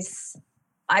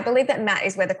 I believe that mat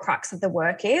is where the crux of the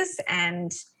work is.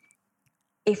 And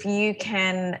if you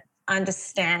can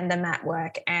understand the mat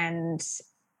work, and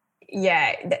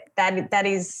that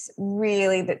is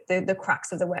really the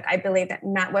crux of the work. I believe that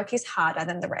mat work is harder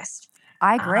than the rest.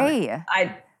 I agree.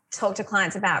 I talk to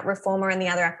clients about reformer and the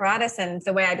other apparatus, and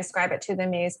the way I describe it to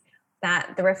them is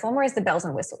that the reformer is the bells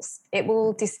and whistles. It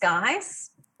will disguise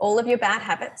all of your bad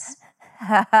habits.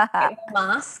 It will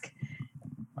mask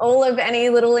all of any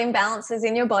little imbalances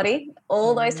in your body,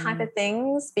 all those type of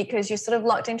things, because you're sort of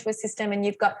locked into a system and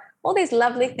you've got all these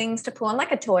lovely things to pull on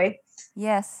like a toy.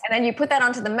 Yes. And then you put that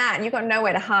onto the mat and you've got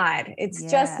nowhere to hide. It's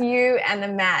just you and the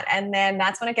mat. And then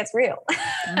that's when it gets real.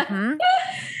 Mm-hmm.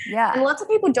 Yeah. And lots of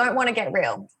people don't want to get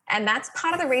real. And that's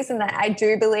part of the reason that I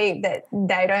do believe that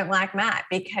they don't like mat,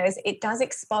 because it does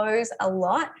expose a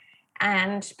lot.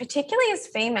 And particularly as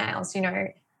females, you know,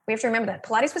 we have to remember that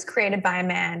Pilates was created by a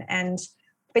man, and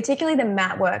particularly the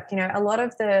mat work, you know, a lot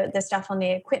of the stuff on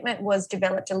the equipment was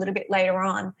developed a little bit later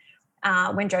on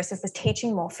when Joseph was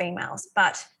teaching more females.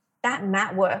 But that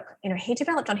mat work, he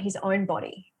developed on his own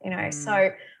body,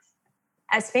 so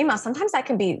as females, sometimes that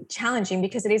can be challenging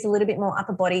because it is a little bit more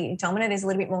upper body dominant, is a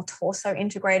little bit more torso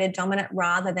integrated dominant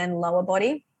rather than lower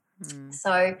body.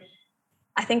 So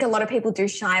I think a lot of people do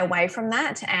shy away from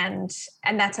that, and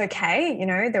that's okay.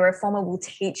 The reformer will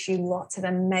teach you lots of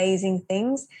amazing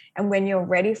things, and when you're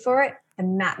ready for it, the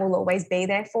mat will always be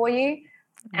there for you.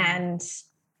 And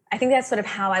I think that's sort of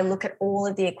how I look at all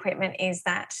of the equipment, is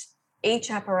that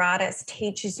each apparatus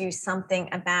teaches you something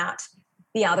about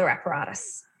the other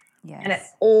apparatus. Yes. And it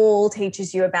all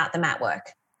teaches you about the mat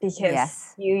work,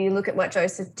 because you look at what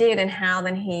Joseph did and how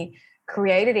then he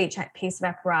created each piece of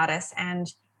apparatus, and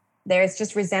there's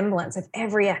just resemblance of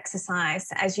every exercise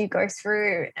as you go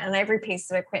through and every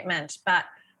piece of equipment. But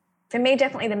for me,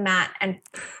 definitely the mat, and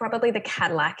probably the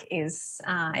Cadillac is,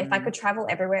 if I could travel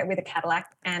everywhere with a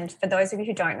Cadillac. And for those of you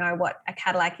who don't know what a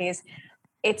Cadillac is,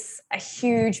 it's a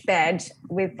huge bed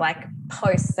with like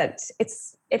posts that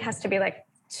it has to be like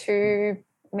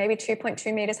maybe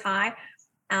 2.2 meters high.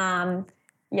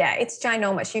 It's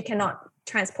ginormous. You cannot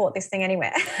transport this thing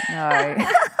anywhere. No,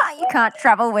 you can't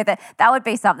travel with it. That would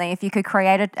be something if you could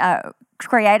create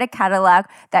a Cadillac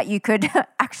that you could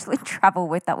actually travel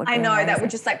with. That would be amazing. That would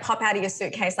just like pop out of your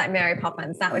suitcase like Mary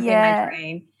Poppins. That would be my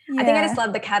dream. I think I just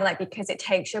love the Cadillac because it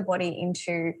takes your body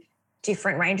into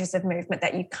different ranges of movement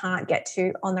that you can't get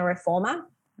to on the reformer.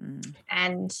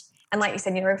 And like you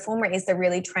said, reformer is the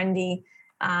really trendy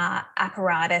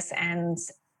apparatus, and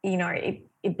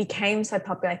it became so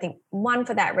popular, I think, one,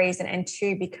 for that reason, and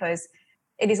two, because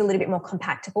it is a little bit more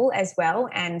compactable as well,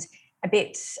 and a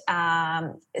bit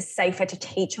safer to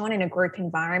teach on in a group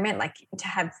environment. Like to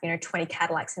have 20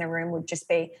 Cadillacs in a room would just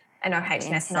be an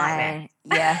OHS nightmare.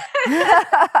 Yeah.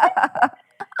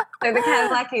 So the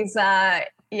Cadillac is the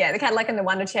Cadillac and the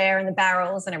Wonder Chair and the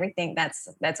barrels and everything,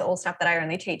 that's all stuff that I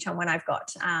only teach on when I've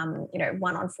got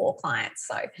 1-on-4 clients.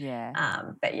 So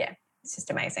but yeah, it's just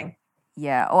amazing.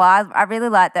 Yeah, well, I really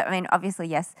like that. I mean, obviously,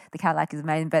 yes, the Cadillac is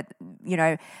amazing, but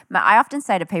I often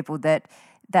say to people that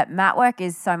mat work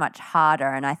is so much harder,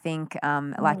 and I think,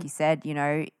 like you said,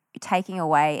 taking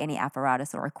away any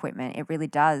apparatus or equipment, it really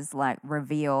does like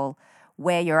reveal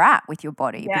where you're at with your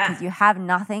body, because you have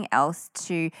nothing else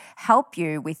to help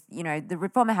you with, the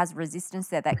reformer has resistance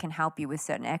there that can help you with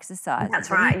certain exercises.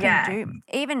 That's right, you can do,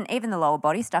 even the lower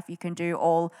body stuff you can do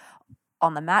all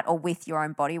on the mat or with your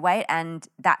own body weight, and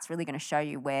that's really going to show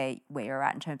you where you're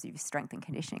at in terms of your strength and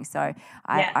conditioning. So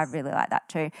I really like that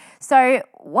too. So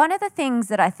one of the things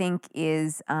that I think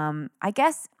is, I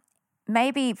guess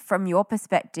maybe from your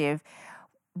perspective,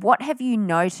 what have you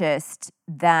noticed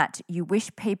that you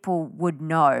wish people would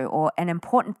know, or an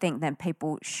important thing that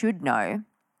people should know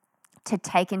to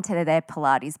take into their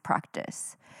Pilates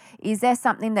practice? Is there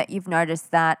something that you've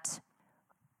noticed that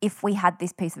if we had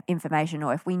this piece of information,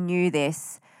 or if we knew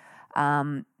this,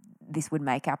 this would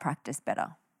make our practice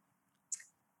better?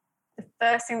 The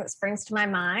first thing that springs to my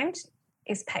mind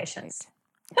is patience.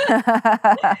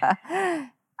 I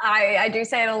do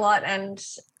say it a lot, and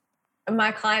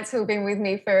my clients who have been with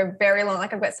me for a very long,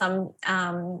 like I've got some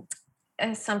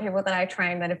people that I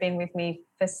train that have been with me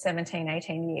for 17,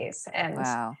 18 years, and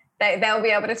they'll be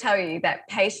able to tell you that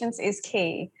patience is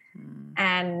key.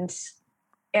 And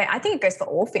I think it goes for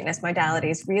all fitness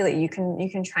modalities, really. You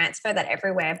can transfer that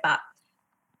everywhere, but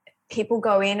people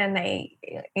go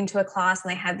into a class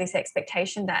and they have this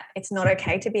expectation that it's not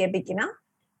okay to be a beginner,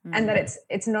 and that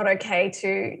it's not okay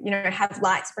to, have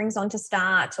light springs on to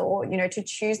start, or, to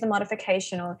choose the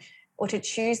modification or to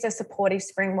choose the supportive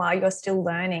spring while you're still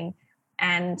learning.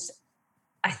 And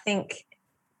I think,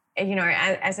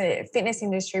 as a fitness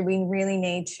industry, we really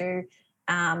need to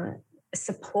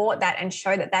support that and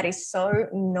show that is so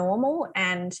normal.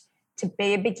 And to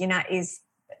be a beginner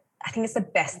I think it's the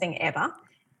best thing ever,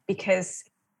 because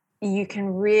you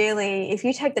can really, if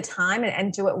you take the time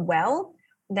and do it well,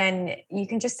 then you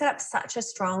can just set up such a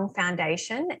strong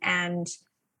foundation, and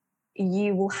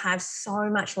you will have so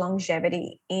much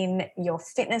longevity in your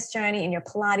fitness journey, in your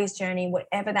Pilates journey,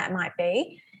 whatever that might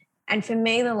be. And for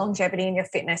me, the longevity in your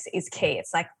fitness is key.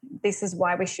 It's like, this is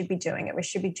why we should be doing it. We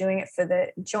should be doing it for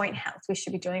the joint health. We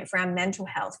should be doing it for our mental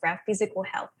health, for our physical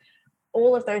health,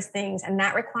 all of those things. And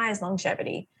that requires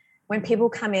longevity. When people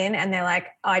come in and they're like,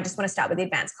 oh, I just want to start with the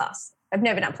advanced class. I've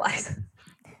never done Pilates.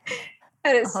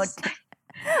 And it's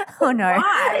oh no.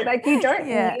 Why? Like, you don't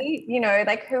need,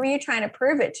 who are you trying to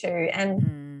prove it to?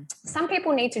 And some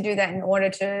people need to do that in order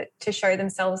to show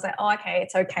themselves that, oh, okay,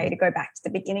 it's okay to go back to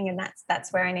the beginning, and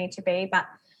that's where I need to be. But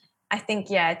I think,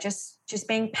 just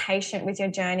being patient with your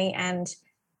journey, and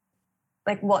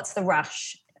like, what's the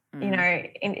rush?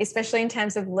 Especially in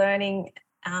terms of learning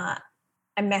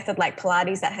a method like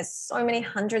Pilates that has so many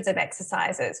hundreds of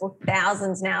exercises, or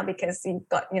thousands now, because you've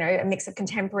got, a mix of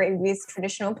contemporary with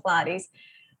traditional Pilates,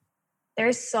 there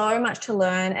is so much to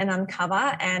learn and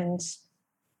uncover. And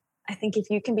I think if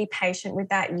you can be patient with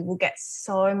that, you will get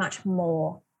so much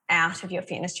more out of your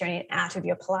fitness journey, out of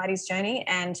your Pilates journey,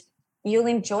 and you'll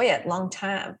enjoy it long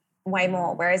term way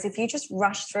more. Whereas if you just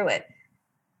rush through it,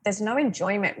 there's no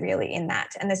enjoyment really in that,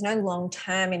 and there's no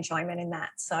long-term enjoyment in that.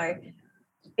 So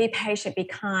be patient, be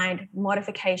kind.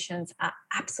 Modifications are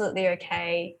absolutely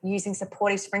okay. Using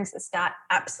supportive springs at the start,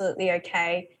 absolutely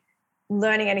okay.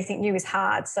 Learning anything new is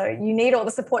hard, so you need all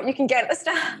the support you can get at the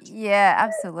start. Yeah,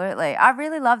 absolutely. I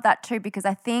really love that too, because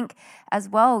I think as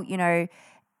well,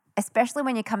 especially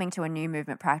when you're coming to a new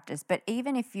movement practice, but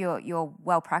even if you're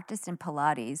well practiced in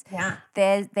Pilates,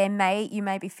 you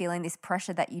may be feeling this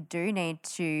pressure that you do need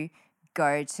to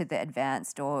go to the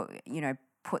advanced, or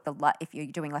put if you're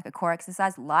doing like a core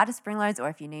exercise, lighter spring loads, or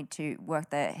if you need to work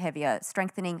the heavier spring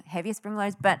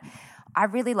loads. But I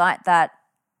really like that.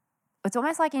 It's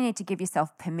almost like you need to give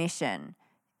yourself permission.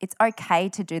 It's okay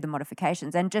to do the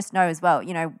modifications, and just know as well,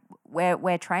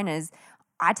 we're trainers.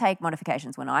 I take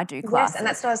modifications when I do classes. Yes, and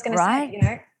that's what I was going to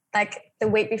say. Like the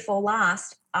week before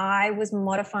last, I was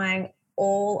modifying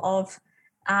all of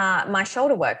my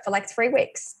shoulder work for like 3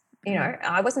 weeks.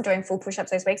 I wasn't doing full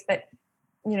push-ups those weeks, but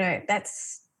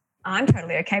I'm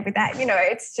totally okay with that.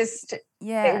 It's just,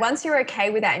 once you're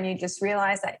okay with that and you just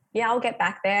realize that, I'll get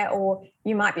back there, or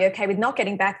you might be okay with not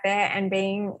getting back there and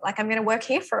being like, I'm going to work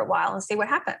here for a while and see what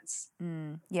happens.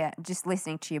 Just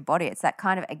listening to your body. It's that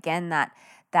kind of, again, that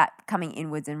coming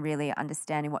inwards and really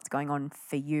understanding what's going on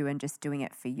for you and just doing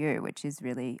it for you, which is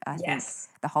really, I think,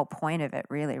 the whole point of it,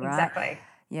 really, right? Exactly.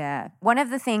 Yeah. One of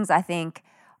the things I think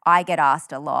I get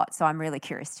asked a lot, so I'm really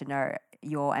curious to know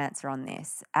your answer on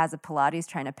this. As a Pilates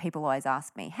trainer, people always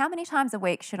ask me, how many times a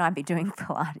week should I be doing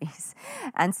Pilates?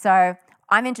 And so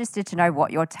I'm interested to know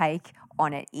what your take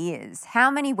on it is.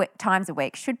 How many times a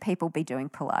week should people be doing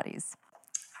Pilates?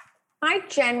 My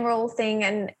general thing,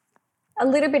 and a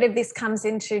little bit of this comes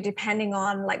into depending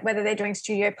on like whether they're doing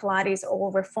studio Pilates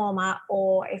or reformer,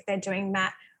 or if they're doing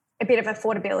mat, a bit of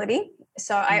affordability.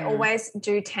 So I always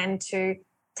do tend to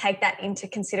take that into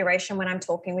consideration when I'm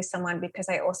talking with someone, because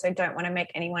I also don't want to make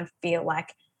anyone feel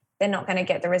like they're not going to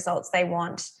get the results they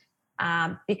want.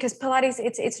 Because Pilates,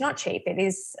 it's not cheap. It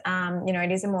is,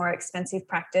 it is a more expensive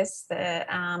practice.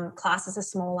 The classes are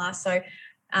smaller. So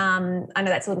I know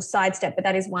that's a little sidestep, but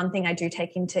that is one thing I do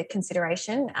take into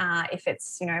consideration if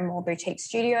it's, more boutique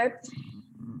studio.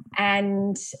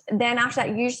 And then after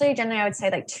that, generally I would say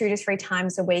like 2 to 3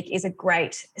 times a week is a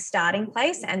great starting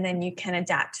place. And then you can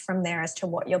adapt from there as to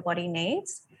what your body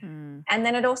needs. And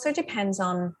then it also depends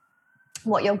on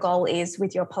what your goal is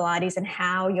with your Pilates and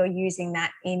how you're using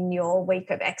that in your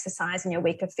week of exercise and your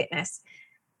week of fitness.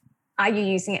 Are you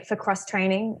using it for cross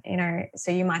training?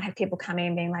 So you might have people come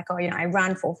in being like, I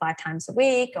run 4 or 5 times a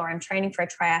week, or I'm training for a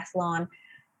triathlon.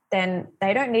 Then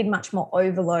they don't need much more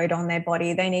overload on their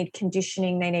body. They need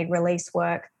conditioning, they need release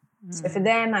work. So for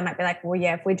them, I might be like,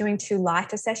 if we're doing 2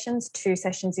 lighter sessions, 2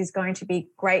 sessions is going to be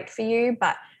great for you.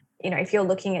 But, if you're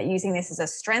looking at using this as a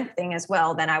strength thing as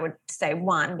well, then I would say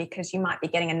 1, because you might be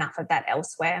getting enough of that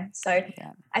elsewhere. So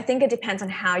I think it depends on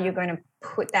how you're going to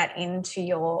put that into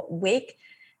your week,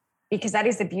 because that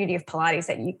is the beauty of Pilates,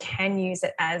 that you can use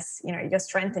it as, your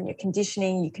strength and your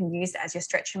conditioning. You can use it as your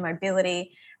stretch and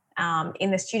mobility. In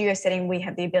the studio setting, we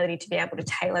have the ability to be able to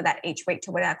tailor that each week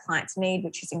to what our clients need,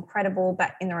 which is incredible.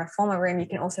 But in the reformer room, you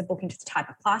can also book into the type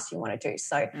of class you want to do.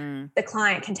 So the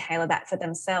client can tailor that for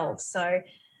themselves. So,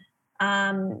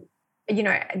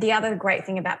 the other great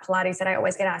thing about Pilates that I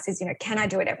always get asked is, can I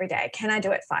do it every day? Can I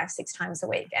do it 5-6 times a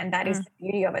week? And that is the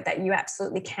beauty of it, that you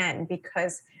absolutely can,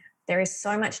 because there is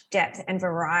so much depth and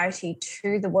variety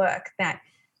to the work that,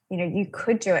 you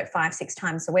could do it 5-6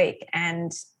 times a week,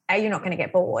 and A, you're not going to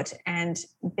get bored, and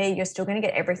B, you're still going to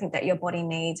get everything that your body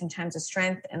needs in terms of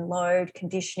strength and load,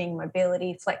 conditioning,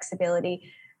 mobility,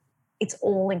 flexibility. It's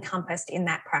all encompassed in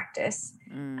that practice.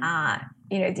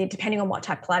 Depending on what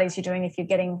type of Pilates you're doing, if you're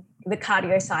getting the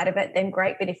cardio side of it, then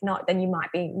great. But if not, then you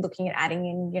might be looking at adding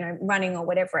in, running or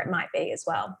whatever it might be as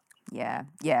well. Yeah.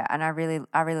 And I really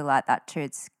like that too.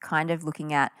 It's kind of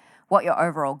looking at what your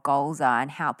overall goals are and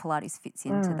how Pilates fits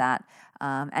into that.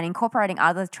 and incorporating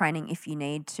other training if you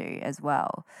need to as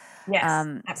well. Yes,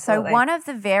 so absolutely. one of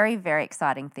the very, very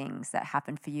exciting things that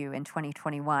happened for you in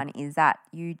 2021 is that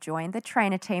you joined the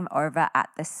trainer team over at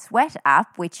the Sweat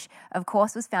app, which of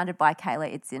course was founded by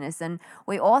Kayla Itzinis. And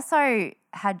we also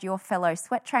had your fellow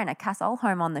sweat trainer, Cass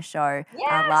Olholm, on the show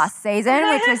last season,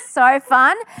 which was so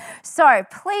fun. So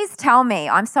please tell me,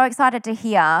 I'm so excited to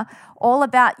hear all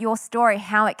about your story,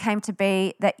 how it came to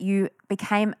be that you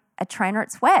became a trainer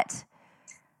at Sweat.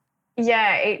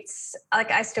 Yeah, it's like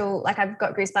I've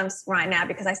got goosebumps right now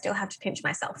because I still have to pinch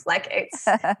myself. Like it's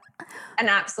an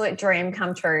absolute dream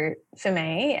come true for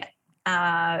me.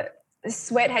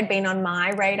 Sweat had been on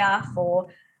my radar for,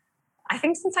 I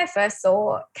think, since I first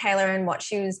saw Kayla and what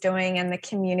she was doing and the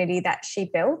community that she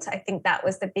built. I think that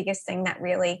was the biggest thing that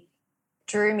really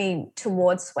drew me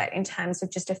towards Sweat in terms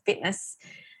of just a fitness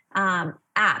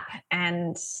app.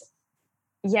 And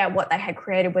yeah, what they had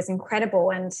created was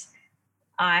incredible. And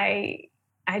I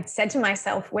said to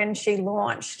myself when she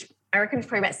launched, I reckon it was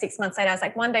probably about 6 months later, I was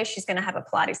like, one day she's going to have a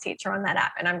Pilates teacher on that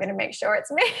app and I'm going to make sure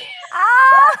it's me.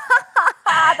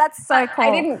 That's so cool.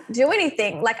 I didn't do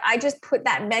anything. Like I just put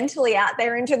that mentally out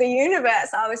there into the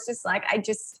universe. I was just like,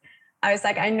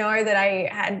 I know that I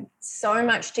had so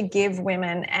much to give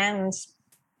women and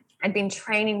I'd been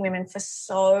training women for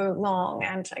so long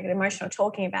and I get emotional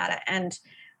talking about it. And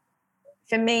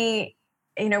for me,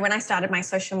 you know, when I started my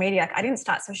social media, like I didn't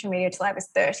start social media till I was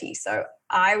 30. So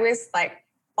I was like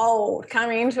old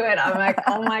coming into it. I'm like,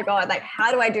 oh my God, like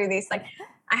how do I do this? Like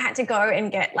I had to go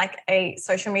and get like a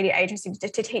social media agency to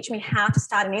teach me how to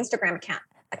start an Instagram account.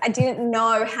 Like I didn't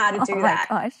know how to do that.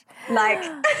 Gosh. Like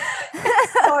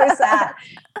it's so sad.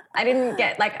 I didn't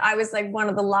get I was like one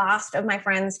of the last of my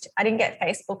friends. I didn't get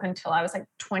Facebook until I was like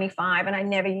 25 and I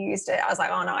never used it. I was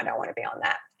like, oh no, I don't want to be on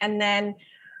that. And then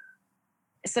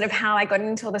sort of how I got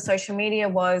into all the social media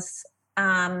was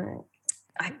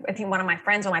I think one of my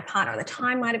friends or my partner at the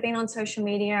time might have been on social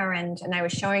media and they were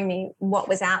showing me what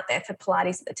was out there for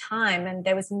Pilates at the time, and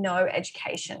there was no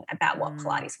education about what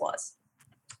Pilates was.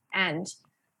 And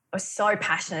I was so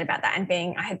passionate about that, and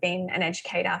I had been an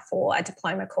educator for a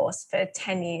diploma course for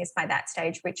 10 years by that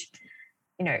stage, which,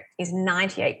 you know, is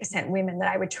 98% women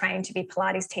that I would train to be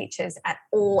Pilates teachers at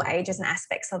all ages and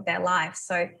aspects of their life.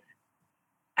 So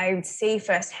I would see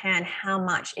firsthand how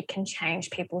much it can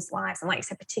change people's lives. And like you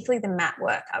said, particularly the mat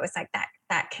work, I was like,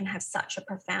 that can have such a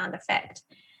profound effect.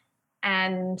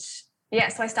 And yeah,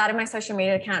 so I started my social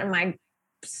media account and my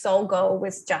sole goal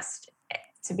was just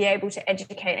to be able to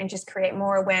educate and just create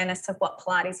more awareness of what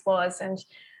Pilates was. And,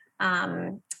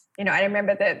 you know, I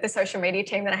remember the social media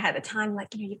team that I had at the time,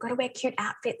 like, you know, you've got to wear cute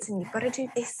outfits and you've got to do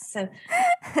this. And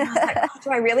I was like, oh, do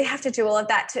I really have to do all of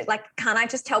that? Can't I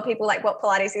just tell people like what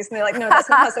Pilates is? And they're like, no, that's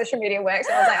not how social media works.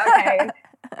 And I was like, okay.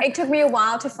 It took me a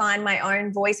while to find my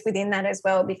own voice within that as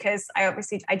well, because I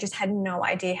just had no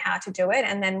idea how to do it.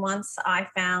 And then once I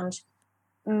found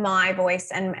my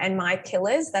voice and my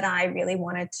pillars that I really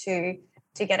wanted to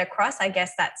get across, I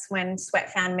guess that's when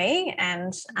Sweat found me.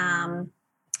 And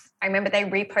I remember they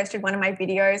reposted one of my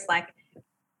videos, like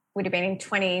would have been in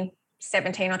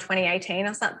 2017 or 2018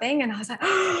 or something. And I was like,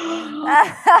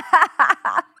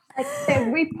 like they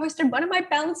reposted one of my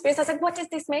balance videos. I was like, what does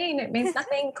this mean? It means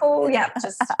nothing. Cool. Yeah.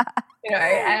 Just, you know,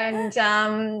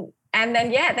 and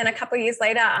then a couple of years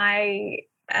later, I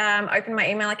opened my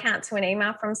email account to an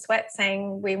email from Sweat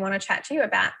saying, we want to chat to you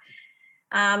about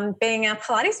being a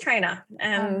Pilates trainer.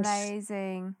 And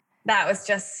amazing. That was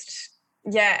just,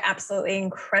 yeah, absolutely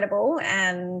incredible.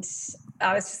 And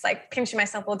I was just like pinching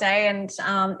myself all day. And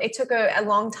it took a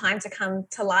long time to come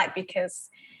to light because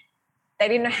they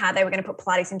didn't know how they were going to put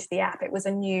Pilates into the app. It was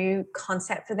a new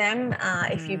concept for them.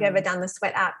 If you've ever done the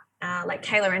Sweat app, like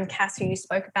Kayla and Cass, who you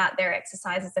spoke about, their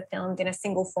exercises are filmed in a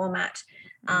single format,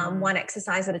 one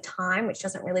exercise at a time, which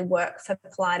doesn't really work for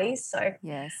Pilates. So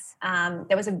yes,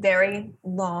 there was a very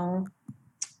long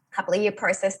couple of year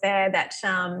process there that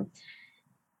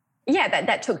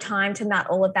that took time to nut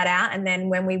all of that out. And then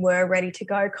when we were ready to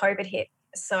go, COVID hit.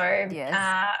 So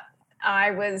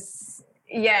I was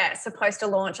supposed to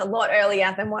launch a lot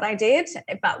earlier than what I did,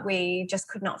 but we just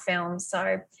could not film.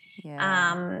 So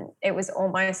it was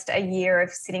almost a year of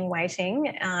sitting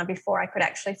waiting before I could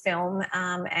actually film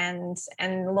and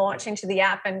launch into the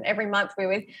app. And every month we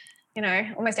would, you know,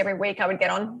 almost every week I would get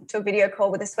on to a video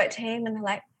call with the Sweat team and they're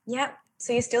like, yep,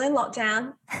 so you're still in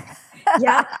lockdown.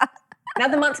 Yep.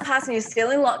 Another month's passed and you're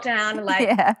still in lockdown. And like,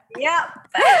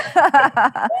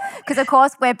 because of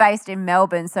course we're based in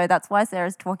Melbourne, so that's why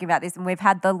Sarah's talking about this. And we've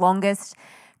had the longest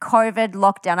COVID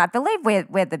lockdown, I believe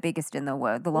we're the biggest in the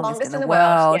world, the longest in the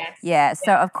world. Yes. Yeah.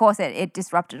 So of course it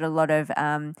disrupted a lot of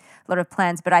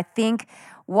plans. But I think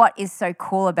what is so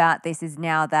cool about this is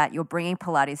now that you're bringing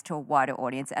Pilates to a wider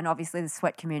audience, and obviously the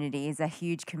sweat community is a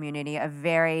huge community,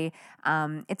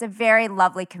 it's a very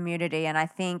lovely community, and I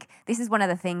think this is one of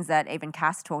the things that even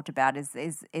Cass talked about is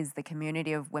the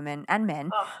community of women and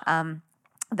men.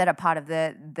 That are part of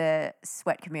the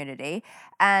sweat community.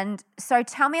 And so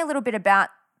tell me a little bit about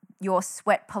your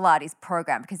Sweat Pilates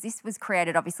program, because this was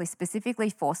created obviously specifically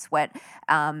for sweat.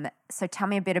 So tell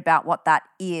me a bit about what that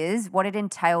is, what it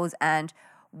entails, and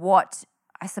what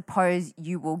I suppose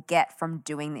you will get from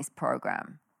doing this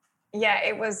program. Yeah,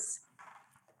 it was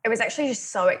actually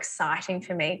just so exciting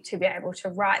for me to be able to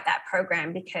write that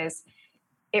program, because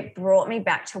it brought me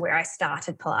back to where I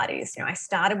started Pilates. I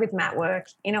started with mat work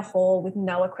in a hall with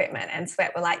no equipment, and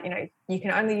Sweat were like, you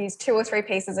can only use 2 or 3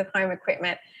 pieces of home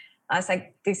equipment. I was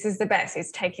like, this is the best.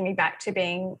 It's taking me back to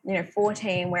being,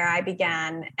 14, where I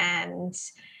began. And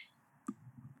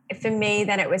for me,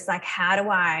 then it was like,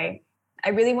 I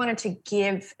really wanted to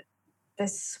give the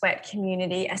sweat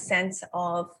community a sense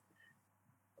of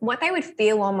what they would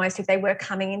feel almost if they were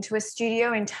coming into a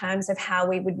studio, in terms of how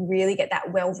we would really get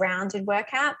that well-rounded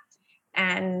workout.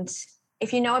 And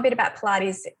if you know a bit about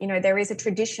Pilates, there is a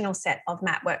traditional set of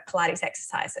mat work Pilates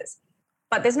exercises,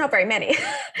 but there's not very many.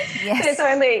 Yes. There's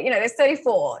only, there's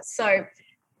 34. So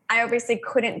I obviously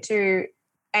couldn't do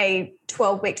a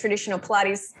 12-week traditional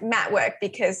Pilates mat work,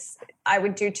 because I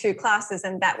would do 2 classes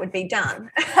and that would be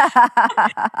done.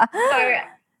 So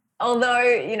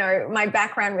although, my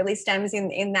background really stems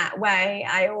in that way,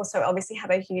 I also obviously have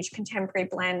a huge contemporary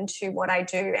blend to what I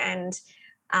do. And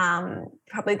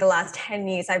probably the last 10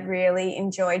 years, I've really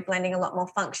enjoyed blending a lot more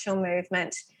functional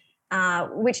movement,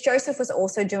 which Joseph was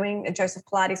also doing. Joseph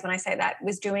Pilates, when I say that,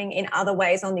 was doing in other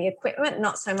ways on the equipment,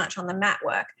 not so much on the mat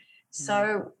work.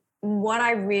 So what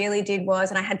I really did was,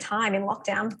 and I had time in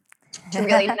lockdown to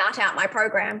really nut out my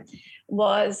program,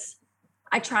 was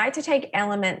I tried to take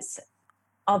elements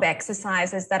of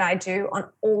exercises that I do on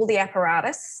all the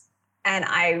apparatus, and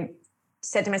I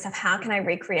said to myself, how can I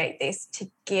recreate this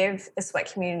to give the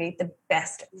sweat community the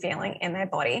best feeling in their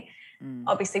body,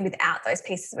 obviously without those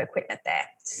pieces of equipment there.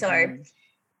 So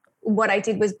what I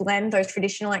did was blend those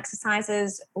traditional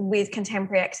exercises with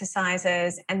contemporary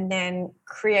exercises, and then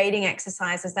creating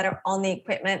exercises that are on the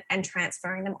equipment and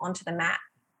transferring them onto the mat.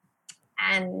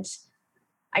 And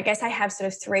I guess I have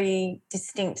sort of 3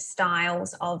 distinct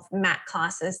styles of mat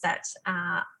classes that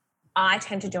I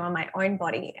tend to do on my own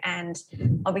body. And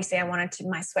obviously I wanted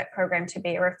my sweat program to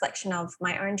be a reflection of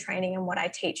my own training and what I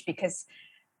teach, because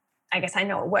I guess I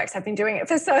know it works. I've been doing it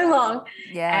for so long.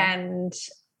 Yeah. And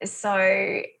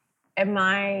so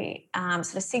my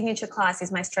sort of signature class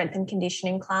is my strength and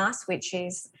conditioning class, which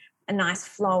is a nice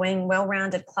flowing,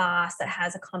 well-rounded class that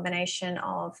has a combination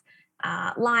of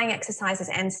lying exercises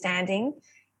and standing.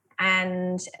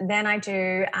 And then I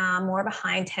do more of a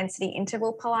high-intensity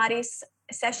interval Pilates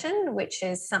session, which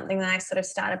is something that I sort of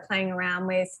started playing around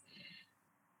with.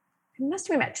 It must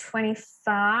have been about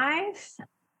 25.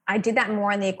 I did that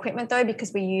more on the equipment, though,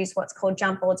 because we use what's called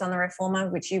jump boards on the reformer,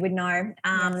 which you would know.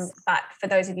 Yes. But for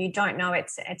those of you who don't know,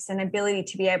 it's an ability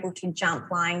to be able to jump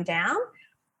lying down.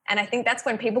 And I think that's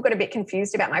when people got a bit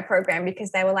confused about my program, because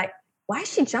they were like, why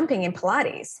is she jumping in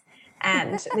Pilates?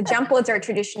 And the jump boards are a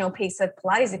traditional piece of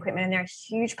Pilates equipment, and they're a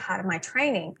huge part of my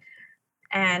training.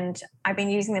 And I've been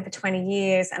using them for 20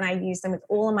 years, and I use them with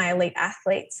all of my elite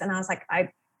athletes. And I was like,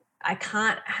 I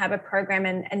can't have a program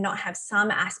and not have some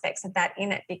aspects of that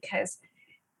in it, because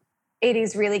it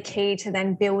is really key to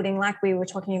then building, like we were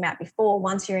talking about before.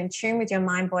 Once you're in tune with your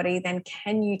mind body, then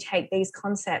can you take these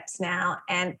concepts now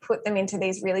and put them into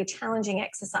these really challenging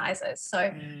exercises?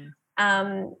 So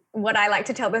what I like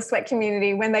to tell the sweat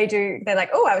community when they do, they're like,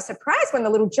 oh, I was surprised when the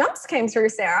little jumps came through,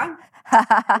 Sarah.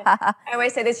 I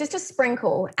always say there's just a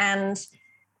sprinkle. And,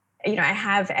 I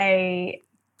have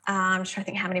I'm trying to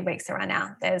think how many weeks there are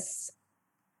now. There's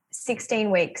 16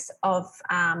 weeks of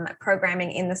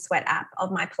programming in the Sweat app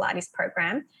of my Pilates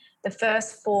program. The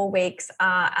first 4 weeks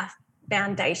are a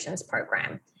foundations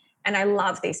program. And I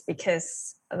love this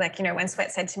because, when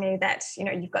Sweat said to me that,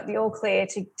 you've got the all clear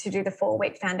to do the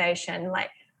 4-week foundation,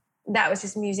 that was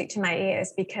just music to my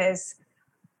ears, because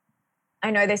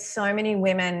I know there's so many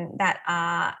women that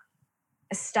are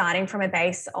starting from a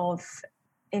base of,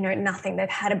 nothing. They've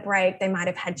had a break. They might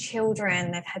have had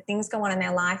children. They've had things go on in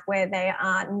their life where they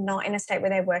are not in a state where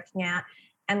they're working out.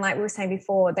 And like we were saying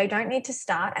before, they don't need to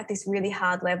start at this really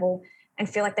hard level and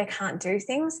feel like they can't do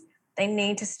things. They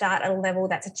need to start at a level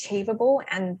that's achievable.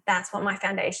 And that's what my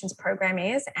foundations program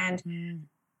is. And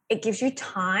it gives you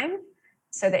time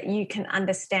so that you can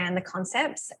understand the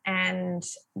concepts and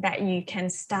that you can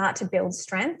start to build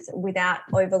strength without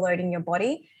overloading your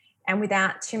body and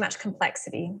without too much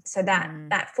complexity. So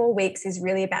that 4 weeks is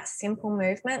really about simple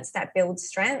movements that build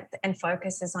strength and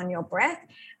focuses on your breath,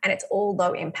 and it's all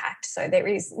low impact. So there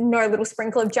is no little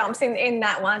sprinkle of jumps in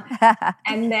that one.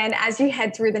 And then as you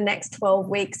head through the next 12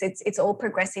 weeks, it's all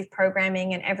progressive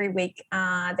programming, and every week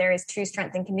there is 2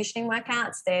 strength and conditioning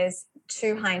workouts. There's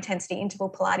 2 high intensity interval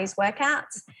Pilates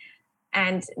workouts,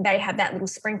 and they have that little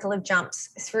sprinkle of jumps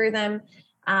through them.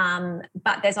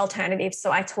 But there's alternatives.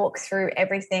 So I talk through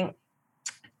everything.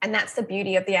 And that's the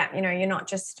beauty of the app. You know, you're not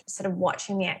just sort of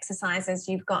watching the exercises.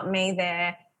 You've got me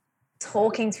there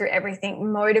talking through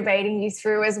everything, motivating you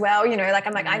through as well. You know, like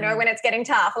I'm like, I know when it's getting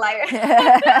tough. Like,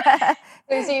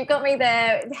 so you've got me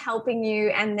there helping you.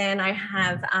 And then I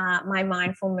have my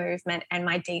mindful movement and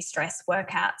my de-stress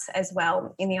workouts as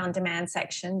well in the on-demand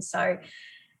section. So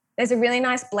there's a really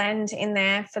nice blend in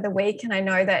there for the week. And I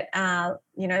know that,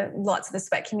 you know, lots of the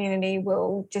sweat community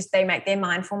will just, they make their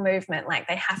mindful movement, like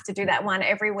they have to do that one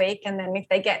every week. And then if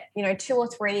they get, you know, 2 or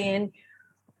 3 in,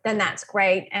 then that's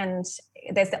great. And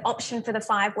there's the option for the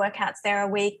 5 workouts there a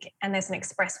week, and there's an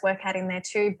express workout in there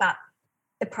too. But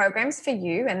the program's for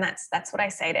you. And that's what I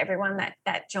say to everyone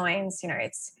that joins. You know,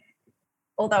 it's,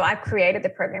 although I've created the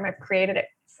program, I've created it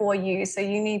for you. So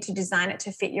you need to design it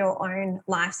to fit your own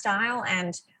lifestyle.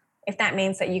 And if that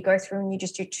means that you go through and you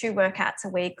just do 2 workouts a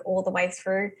week all the way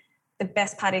through, the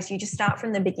best part is you just start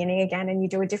from the beginning again and you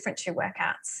do a different 2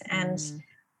 workouts. And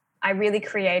I really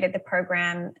created the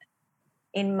program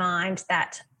in mind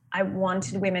that I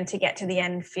wanted women to get to the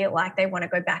end, feel like they want to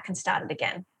go back and start it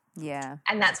again. Yeah.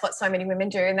 And that's what so many women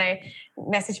do. And they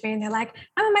message me and they're like,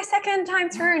 I'm on my 2nd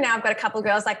time through. Now I've got a couple of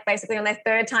girls like basically on their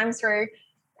 3rd time through.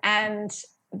 And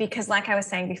because like I was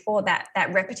saying before, that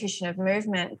repetition of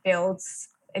movement builds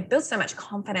so much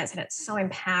confidence, and it's so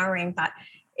empowering, but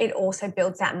it also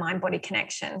builds that mind-body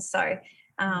connection. So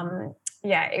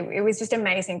it was just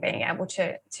amazing being able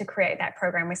to create that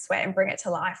program with Sweat and bring it to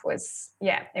life.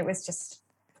 It was just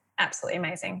absolutely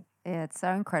amazing. Yeah, it's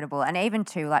so incredible. And even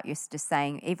too, like you're just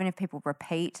saying, even if people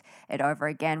repeat it over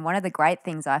again, one of the great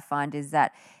things I find is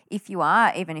that if you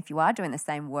are doing the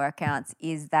same workouts,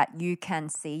 is that you can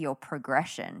see your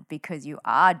progression because you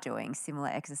are doing similar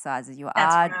exercises.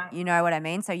 Right. You know what I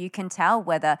mean? So you can tell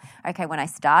whether, okay, when I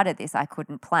started this, I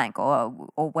couldn't plank or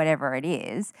whatever it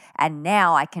is, and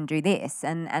now I can do this.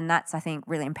 And that's, I think,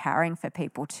 really empowering for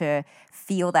people to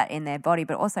feel that in their body,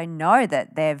 but also know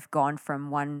that they've gone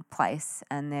from one place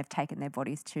and they've taken their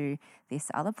bodies to this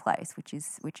other place, which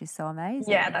is so amazing.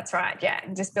 Yeah, that's right. Yeah,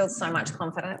 it just builds so much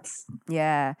confidence.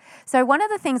 Yeah. So one of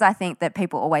the things I think that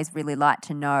people always really like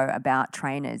to know about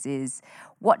trainers is,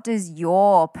 what does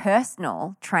your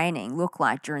personal training look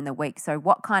like during the week? So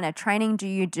what kind of training do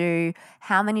you do?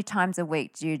 How many times a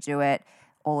week do you do it?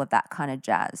 All of that kind of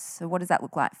jazz. So what does that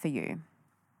look like for you?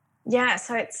 Yeah,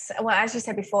 so as you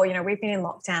said before, you know, we've been in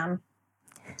lockdown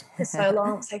for so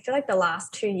long. So I feel like the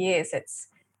last 2 years it's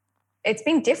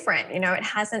been different. You know, it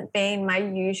hasn't been my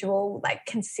usual like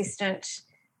consistent.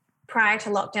 Prior to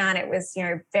lockdown, it was, you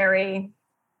know, very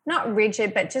not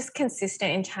rigid, but just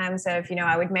consistent in terms of, you know,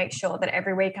 I would make sure that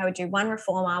every week I would do 1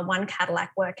 reformer, 1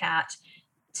 Cadillac workout,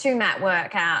 2 mat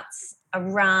workouts, a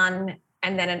run,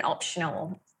 and then an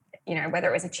optional, you know, whether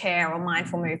it was a chair or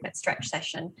mindful movement stretch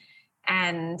session.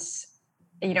 And,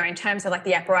 you know, in terms of like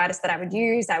the apparatus that I would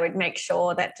use, I would make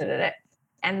sure that,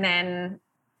 and then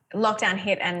lockdown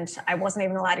hit and I wasn't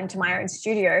even allowed into my own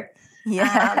studio.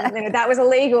 Yeah. You know, that was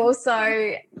illegal. So,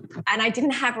 and I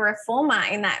didn't have a reformer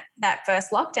in that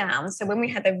first lockdown. So when we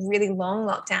had the really long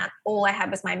lockdown, all I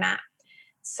had was my mat.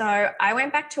 So I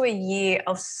went back to a year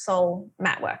of sole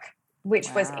mat work, which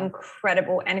was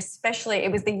incredible. And especially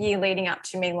it was the year leading up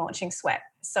to me launching Sweat.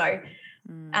 So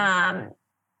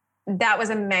that was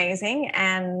amazing.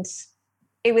 And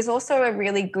it was also a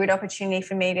really good opportunity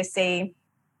for me to see,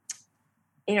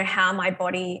 you know, how my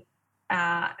body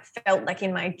felt like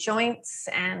in my joints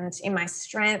and in my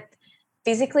strength.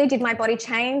 Physically, did my body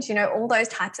change? You know, all those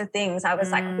types of things. I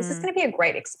was like, this is going to be a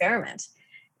great experiment.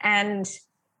 And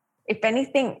if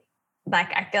anything, like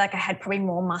I feel like I had probably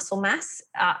more muscle mass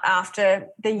after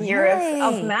the year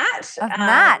of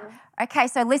mat. Okay,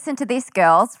 so listen to this,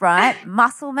 girls, right?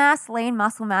 Muscle mass, lean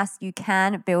muscle mass, you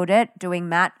can build it doing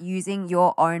mat using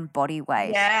your own body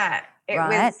weight. Yeah, it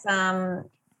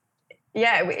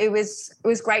was it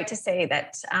was great to see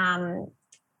that.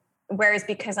 Whereas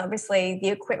because obviously the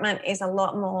equipment is a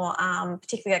lot more,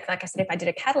 particularly like I said, if I did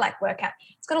a Cadillac workout,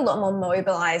 it's got a lot more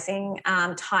mobilizing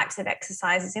types of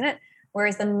exercises in it.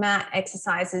 Whereas the mat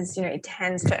exercises, it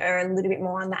tends to err a little bit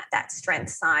more on that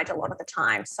strength side a lot of the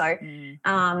time. So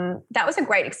that was a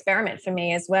great experiment for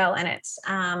me as well. And it's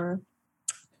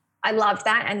I loved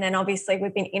that. And then obviously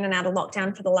we've been in and out of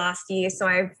lockdown for the last year. So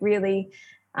I've really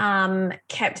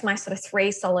kept my sort of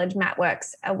 3 solid mat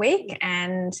works a week.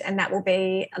 And that will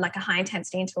be like a high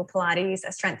intensity interval Pilates,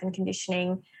 a strength and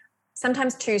conditioning,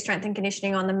 sometimes 2 strength and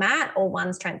conditioning on the mat, or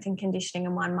 1 strength and conditioning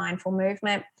and 1 mindful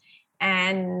movement.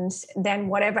 And then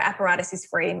whatever apparatus is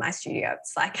free in my studio.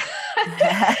 It's like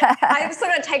I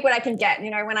sort of take what I can get.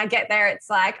 When I get there, it's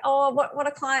like, oh, what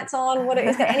are clients on?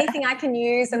 Is there anything I can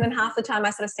use? And then half the time I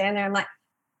sort of stand there, I'm like,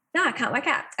 no, I can't work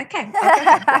out. Okay.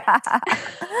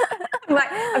 I'm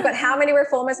like, I've got how many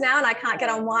reformers now and I can't get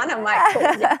on one? I'm like, cool.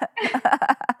 Yeah.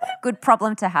 Good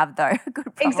problem to have though.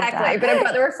 Exactly. But I've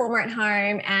got the reformer at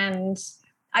home, and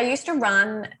I used to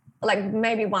run like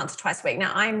maybe once or twice a week.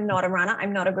 Now, I'm not a runner.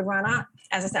 I'm not a good runner.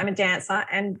 As I said, I'm a dancer,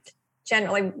 and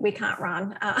generally we can't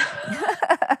run.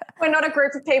 We're not a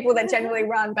group of people that generally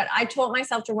run, but I taught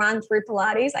myself to run through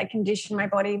Pilates. I conditioned my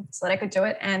body so that I could do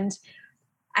it. And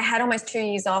I had almost 2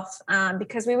 years off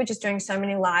because we were just doing so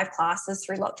many live classes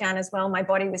through lockdown as well. My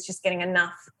body was just getting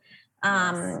enough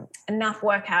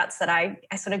workouts that I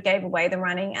sort of gave away the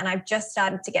running, and I've just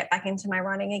started to get back into my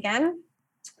running again.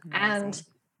 Amazing. And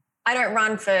I don't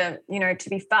run for, to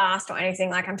be fast or anything.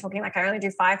 Like I'm talking like I only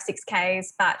do 5-6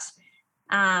 Ks, but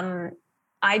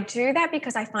I do that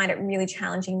because I find it really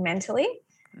challenging mentally.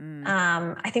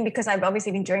 I think because I've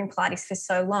obviously been doing Pilates for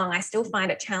so long, I still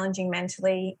find it challenging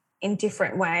mentally in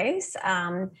different ways.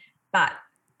 But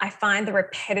I find the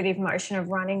repetitive motion of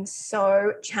running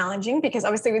so challenging because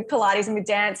obviously with Pilates and with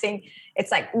dancing,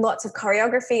 it's like lots of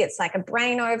choreography. It's like a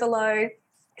brain overload.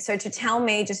 So to tell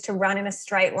me just to run in a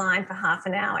straight line for half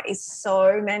an hour is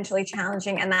so mentally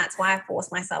challenging, and that's why I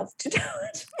force myself to do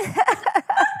it.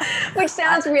 Which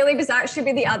sounds really bizarre. It should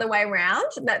be the other way around,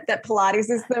 that Pilates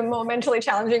is the more mentally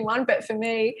challenging one. But for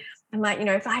me, I'm like,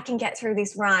 if I can get through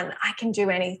this run, I can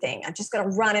do anything. I've just got to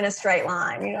run in a straight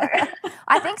line,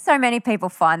 I think so many people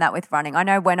find that with running. I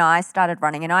know when I started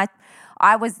running, and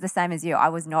I was the same as you. I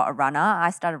was not a runner. I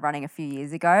started running a few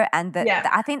years ago. And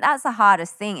I think that's the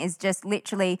hardest thing, is just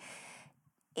literally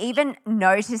even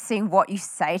noticing what you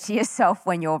say to yourself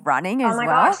when you're running as well. Oh my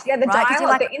gosh, yeah, the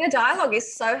dialogue, the inner dialogue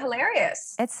is so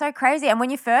hilarious. It's so crazy. And when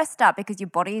you first start, because your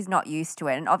body is not used to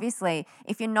it, and obviously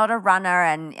if you're not a runner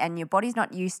and your body's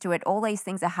not used to it, all these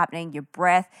things are happening, your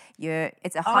breath,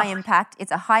 it's a high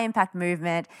impact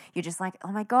movement. You're just like,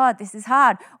 oh my God, this is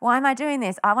hard. Why am I doing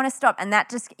this? I want to stop. And that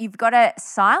just, you've got to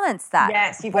silence that.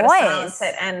 Yes, you've got to silence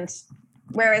it. And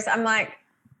whereas I'm like,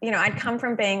 I'd come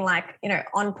from being like,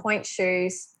 on point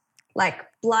shoes, like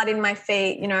blood in my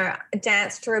feet,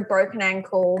 danced through a broken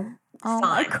ankle. Oh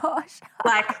fine. My gosh.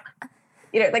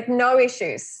 like no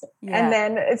issues. Yeah. And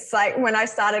then it's like when I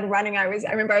started running, I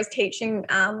remember I was teaching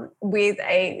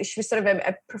she was sort of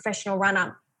a professional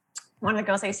runner, one of the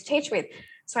girls I used to teach with.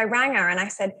 So I rang her and I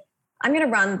said, I'm going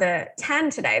to run the TAN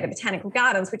today, the Botanical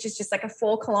Gardens, which is just like a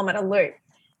 4-kilometer loop.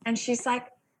 And she's like,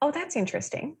 oh, that's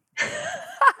interesting.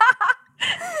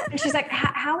 And she's like,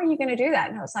 how are you going to do that?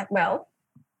 And I was like, well,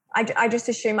 I just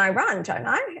assume I run, don't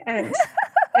I?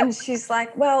 And she's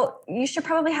like, well, you should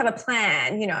probably have a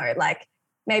plan, like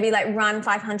maybe like run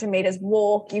 500 meters,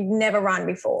 walk. You've never run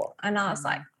before. And I was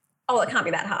like, oh, it can't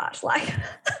be that hard. Like,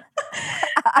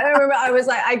 I remember I was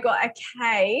like, I got a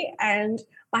K and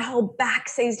my whole back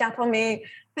seized up on me,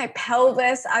 my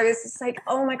pelvis. I was just like,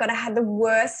 oh my God, I had the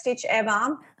worst stitch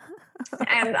ever.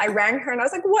 And I rang her and I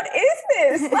was like, what is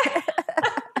this?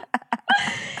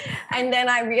 And then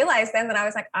I realized then that I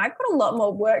was like, I've got a lot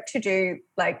more work to do,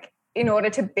 like in order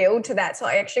to build to that. So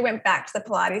I actually went back to the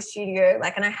Pilates studio,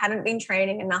 and I hadn't been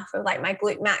training enough of like my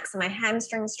glute max and my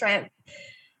hamstring strength.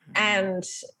 And,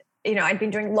 I'd been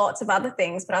doing lots of other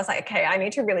things, but I was like, okay, I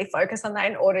need to really focus on that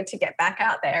in order to get back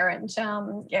out there. And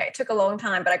it took a long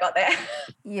time, but I got there.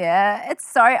 Yeah,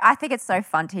 I think it's so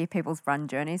fun to hear people's run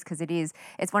journeys, because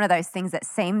it's one of those things that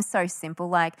seems so simple,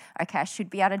 like, okay, I should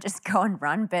be able to just go and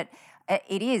run, but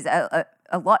it is a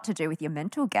lot to do with your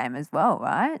mental game as well,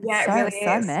 right? Yeah, it really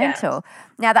is. So mental.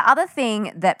 Yeah. Now, the other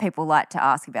thing that people like to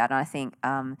ask about, and I think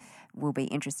we'll be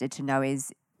interested to know,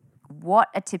 is what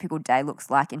a typical day looks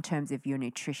like in terms of your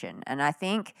nutrition. And I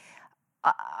think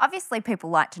obviously people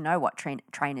like to know what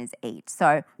trainers eat.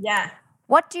 So yeah,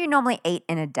 what do you normally eat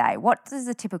in a day? What does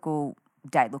a typical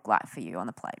day look like for you on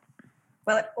the plate?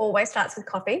 Well, it always starts with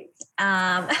coffee.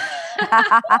 Well,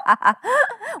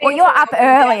 you're up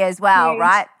early as well,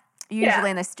 right? Usually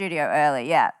in the studio early,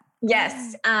 yeah.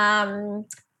 Yes. And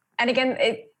again,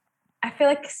 I feel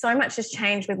like so much has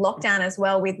changed with lockdown as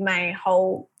well, with my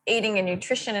whole eating and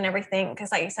nutrition and everything.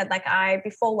 Because like you said,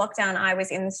 before lockdown, I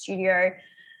was in the studio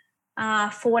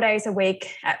 4 days a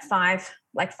week at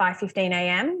 5:15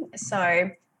 a.m. So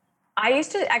I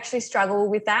used to actually struggle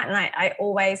with that. And I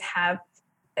always have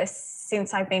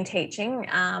since I've been teaching,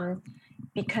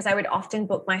 because I would often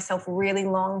book myself really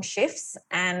long shifts,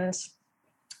 and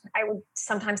I would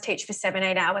sometimes teach for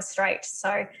 7-8 hours straight.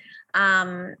 So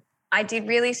I did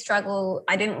really struggle.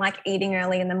 I didn't like eating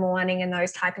early in the morning and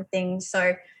those type of things.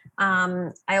 So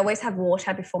I always have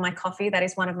water before my coffee. That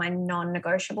is one of my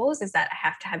non-negotiables, is that I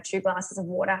have to have 2 glasses of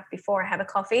water before I have a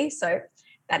coffee. So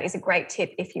that is a great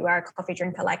tip if you are a coffee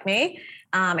drinker like me.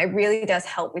 It really does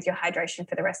help with your hydration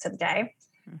for the rest of the day.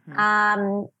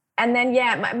 Mm-hmm. And then,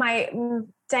 my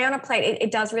day on a plate,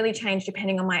 it does really change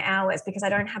depending on my hours, because I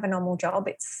don't have a normal job.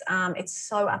 It's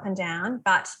so up and down.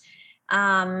 But,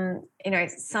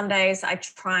 some days I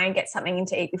try and get something in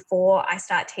to eat before I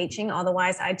start teaching.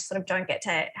 Otherwise, I sort of don't get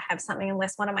to have something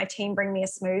unless one of my team bring me a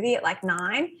smoothie at like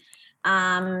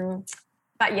 9.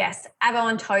 But yes, avo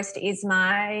on toast is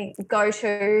my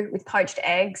go-to with poached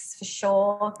eggs for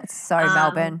sure. It's so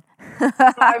Melbourne. So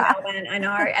Melbourne, I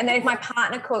know. And then if my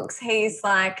partner cooks, he's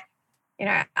like,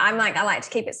 I'm like, I like to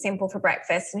keep it simple for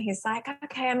breakfast. And he's like,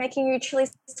 okay, I'm making you chili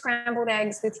scrambled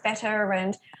eggs with feta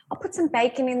and I'll put some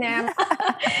bacon in there.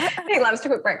 He loves to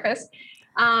cook breakfast.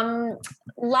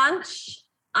 Lunch,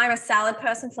 I'm a salad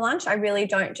person for lunch. I really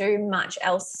don't do much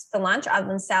else for lunch other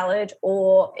than salad,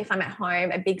 or if I'm at home,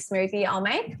 a big smoothie I'll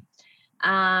make.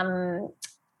 And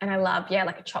I love,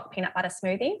 like a chopped peanut butter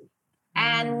smoothie.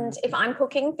 And if I'm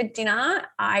cooking for dinner,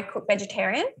 I cook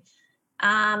vegetarian.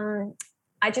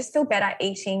 I just feel better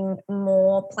eating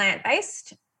more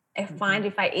plant-based. I find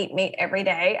if I eat meat every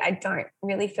day, I don't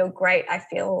really feel great. I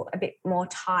feel a bit more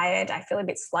tired. I feel a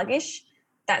bit sluggish.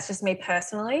 That's just me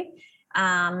personally.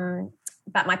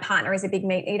 But my partner is a big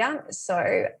meat eater,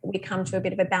 so we come to a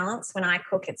bit of a balance. When I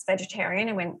cook, it's vegetarian,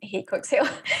 and when he cooks, he'll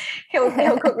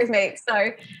cook with meat.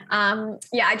 So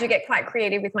I do get quite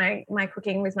creative with my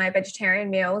cooking with my vegetarian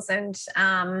meals, and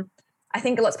I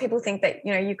think lots of people think that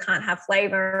you can't have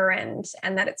flavor and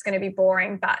that it's going to be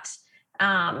boring, but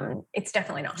it's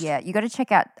definitely not. Yeah, you got to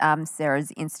check out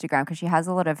Sarah's Instagram, because she has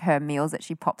a lot of her meals that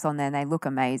she pops on there, and they look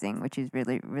amazing, which is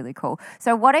really, really cool.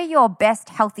 So what are your best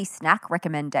healthy snack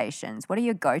recommendations? What are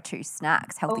your go-to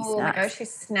snacks, healthy snacks? My go-to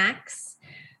snacks.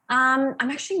 I'm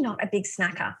actually not a big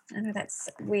snacker. I know that's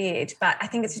weird, but I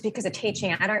think it's just because of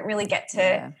teaching. I don't really get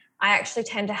to I actually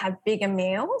tend to have bigger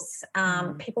meals.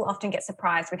 People often get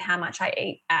surprised with how much I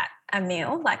eat at a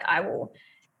meal. Like, I will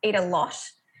eat a lot.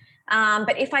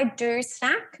 But if I do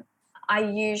snack, I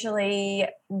usually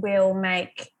will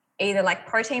make either like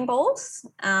protein balls,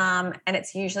 and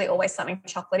it's usually always something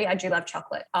chocolatey. I do love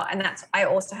chocolate. And I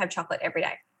also have chocolate every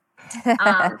day.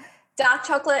 Dark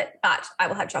chocolate, but I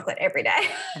will have chocolate every day.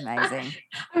 Amazing.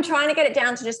 I'm trying to get it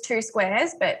down to just 2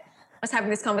 squares, but I was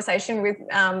having this conversation with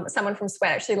someone from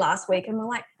Sweat actually last week, and we're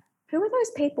like, who are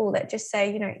those people that just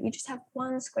say, you just have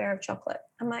 1 square of chocolate?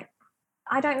 I'm like,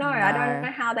 I don't know. No. I don't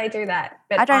know how they do that.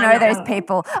 But I don't know those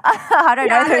people. I don't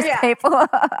know those people.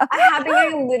 I have been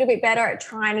getting a little bit better at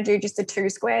trying to do just a 2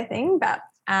 square thing, but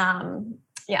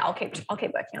I'll keep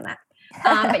working on that.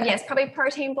 But yes, probably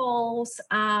protein balls.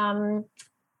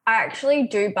 I actually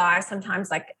do buy sometimes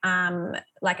like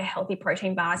a healthy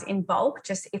protein bars in bulk,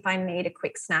 just if I need a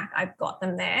quick snack, I've got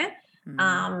them there,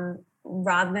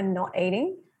 rather than not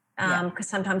eating. Because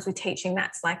sometimes with teaching,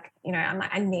 that's like, I'm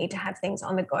like, I need to have things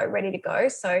on the go, ready to go.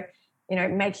 So,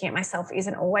 making it myself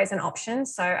isn't always an option.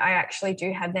 So I actually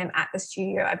do have them at the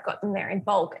studio. I've got them there in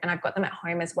bulk, and I've got them at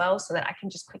home as well, so that I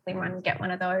can just quickly run and get one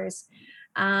of those.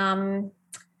 But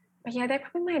they're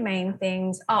probably my main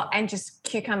things. Oh, and just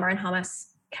cucumber and hummus.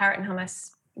 Carrot and hummus.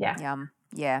 Yeah. Yum.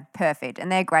 Yeah, perfect.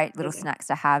 And they're great little snacks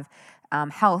to have,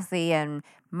 healthy, and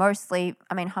mostly,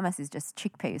 hummus is just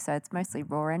chickpeas, so it's mostly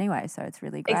raw anyway, so it's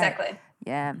really great. Exactly.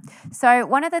 Yeah. So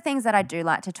one of the things that I do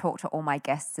like to talk to all my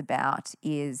guests about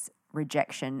is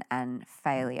rejection and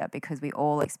failure, because we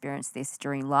all experience this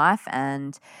during life,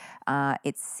 and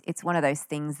it's one of those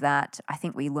things that I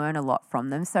think we learn a lot from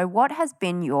them. So what has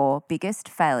been your biggest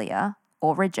failure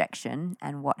or rejection,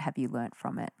 and what have you learned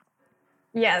from it?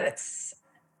 Yeah,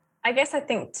 I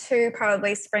think 2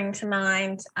 probably spring to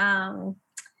mind.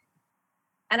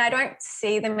 And I don't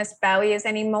see them as failures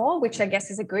anymore, which I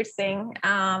guess is a good thing.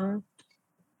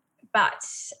 But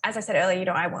as I said earlier,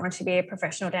 I wanted to be a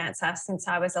professional dancer since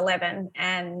I was 11.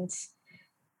 And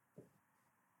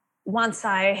once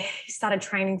I started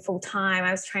training full-time,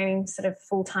 I was training sort of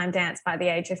full-time dance by the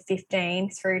age of 15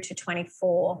 through to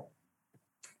 24.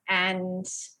 And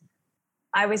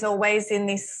I was always in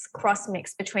this cross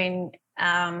mix between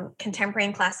contemporary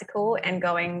and classical and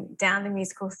going down the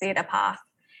musical theatre path.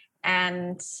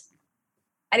 And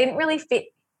I didn't really fit.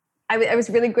 I was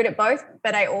really good at both,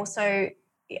 but I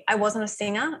wasn't a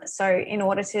singer. So in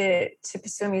order to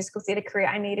pursue a musical theatre career,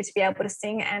 I needed to be able to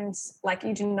sing. And like,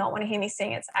 you do not want to hear me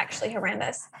sing. It's actually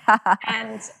horrendous.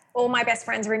 And all my best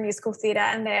friends are in musical theatre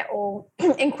and they're all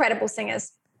incredible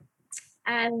singers.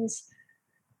 And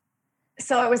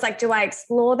so it was like, do I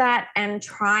explore that and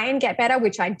try and get better?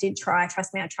 Which I did try.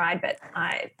 Trust me, I tried, but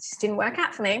it just didn't work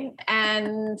out for me.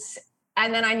 And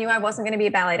then I knew I wasn't going to be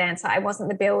a ballet dancer. I wasn't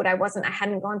the build. I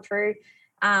hadn't gone through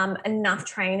enough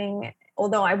training.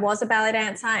 Although I was a ballet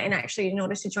dancer, and actually in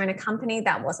order to join a company,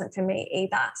 that wasn't for me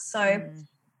either. So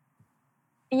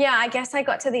yeah, I guess I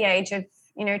got to the age of,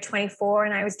 24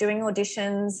 and I was doing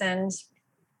auditions, and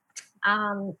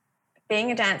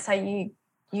being a dancer, you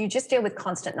just deal with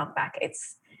constant knockback.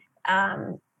 It's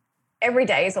every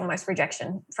day is almost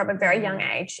rejection from a very young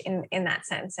age in that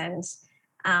sense.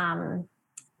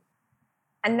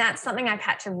 And that's something I've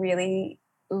had to really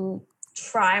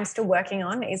try. I'm still working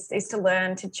on is to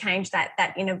learn to change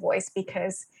that inner voice,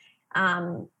 because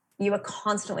you are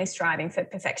constantly striving for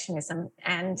perfectionism,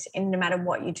 and no matter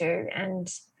what you do.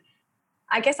 And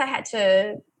I guess I had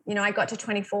to, I got to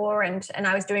 24 and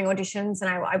I was doing auditions, and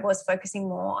I was focusing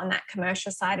more on that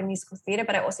commercial side of musical theatre,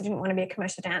 but I also didn't want to be a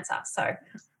commercial dancer. So I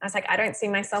was like, I don't see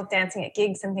myself dancing at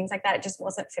gigs and things like that. It just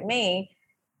wasn't for me.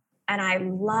 And I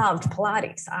loved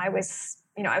Pilates. I was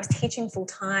teaching full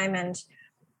time, and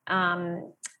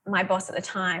my boss at the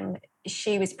time,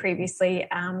 she was previously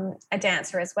a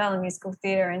dancer as well in musical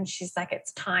theatre, and she's like,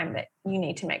 it's time that you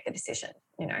need to make the decision,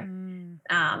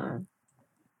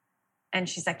 and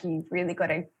she's like, you've really got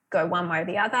to go one way or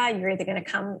the other. You're either going to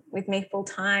come with me full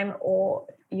time, or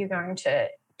you're going to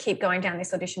keep going down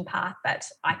this audition path, but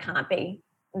I can't be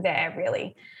there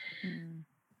really.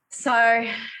 So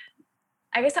I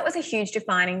guess that was a huge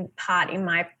defining part in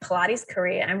my Pilates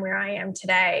career and where I am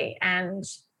today. And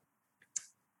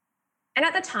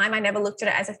at the time, I never looked at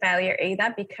it as a failure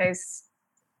either, because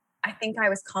I think I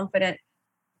was confident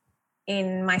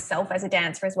in myself as a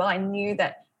dancer as well. I knew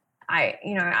that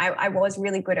I was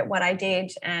really good at what I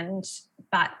did,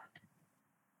 but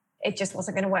it just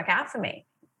wasn't going to work out for me.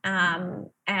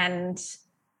 But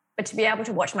to be able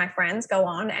to watch my friends go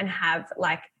on and have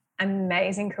like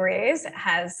amazing careers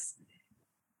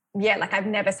I've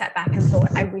never sat back and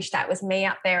thought, I wish that was me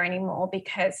up there anymore,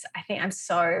 because I think I'm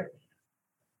so,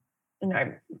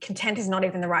 content is not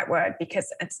even the right word,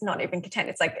 because it's not even content.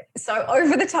 It's like so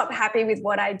over the top happy with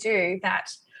what I do that,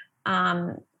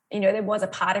 there was a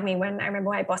part of me when I remember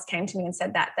my boss came to me and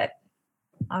said that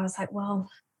I was like, well,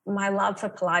 my love for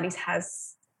Pilates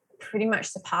has pretty much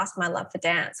surpassed my love for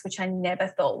dance, which I never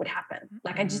thought would happen.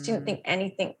 Like I just didn't think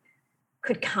anything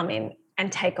could come in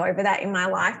and take over that in my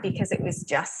life, because it was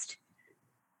just,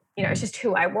 it's just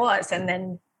who I was. And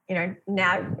then,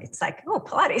 now it's like, oh,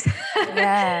 Pilates.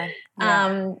 Yeah.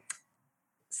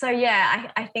 So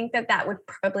yeah, I think that would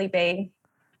probably be,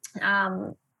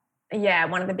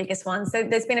 one of the biggest ones.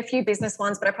 There's been a few business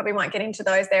ones, but I probably won't get into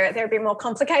those. They're a bit more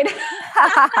complicated.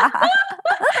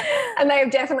 And they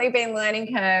have definitely been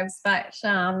learning curves. But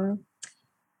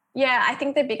I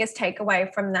think the biggest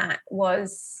takeaway from that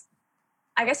was,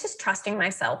 I guess, just trusting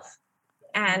myself.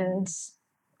 And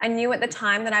I knew at the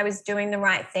time that I was doing the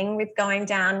right thing with going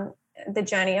down the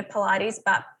journey of Pilates,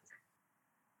 but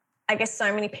I guess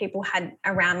so many people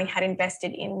around me had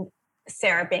invested in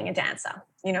Sara being a dancer.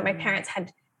 My parents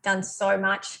had done so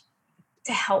much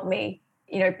to help me,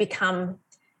 become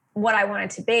what I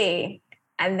wanted to be.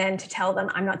 And then to tell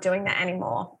them I'm not doing that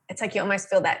anymore, it's like you almost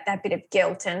feel that bit of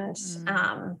guilt, and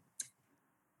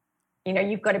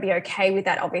you've got to be okay with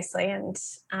that, obviously. And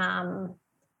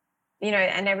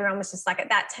and everyone was just like, at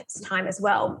that time as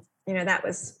well, that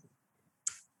was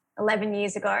 11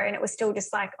 years ago, and it was still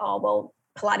just like, oh well,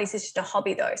 Pilates is just a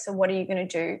hobby though, so what are you going to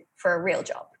do for a real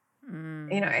job?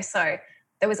 So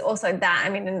there was also that. I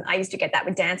mean, and I used to get that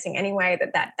with dancing anyway,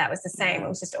 that was the same. It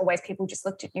was just always people just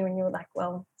looked at you and you were like,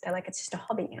 well, they're like, it's just a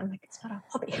hobby. And I'm like, it's not a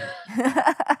hobby.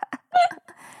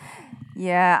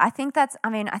 Yeah, I think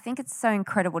it's so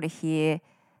incredible to hear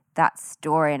that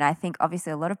story. And I think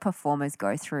obviously a lot of performers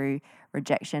go through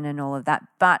rejection and all of that.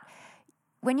 But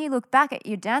when you look back at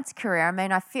your dance career, I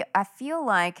mean, I feel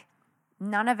like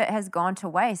none of it has gone to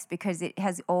waste, because it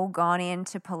has all gone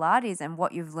into Pilates, and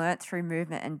what you've learnt through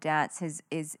movement and dance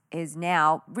is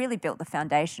now really built the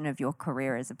foundation of your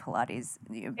career as a Pilates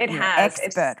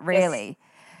expert, really.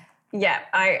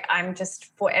 I'm just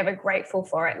forever grateful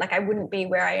for it. Like I wouldn't be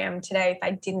where I am today if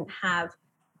I didn't have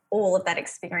all of that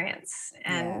experience.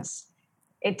 And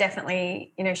it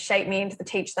definitely, shaped me into the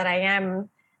teacher that I am.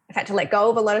 I've had to let go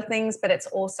of a lot of things, but it's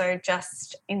also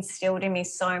just instilled in me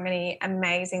so many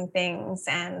amazing things.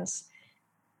 And,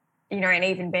 and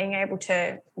even being able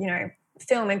to,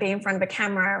 film and be in front of a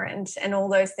camera and all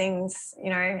those things,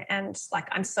 and like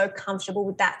I'm so comfortable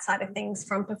with that side of things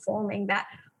from performing that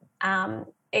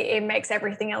it makes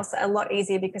everything else a lot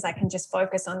easier because I can just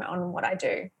focus on what I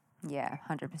do. Yeah,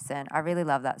 100%. I really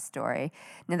love that story.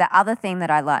 Now, the other thing that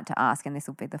I like to ask, and this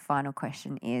will be the final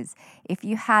question, is if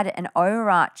you had an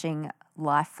overarching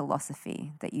life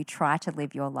philosophy that you try to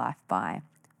live your life by,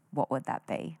 what would that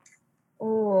be?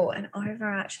 Oh, an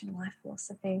overarching life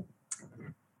philosophy.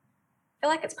 I feel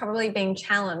like it's probably being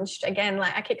challenged again.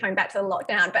 Like I keep coming back to the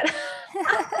lockdown, but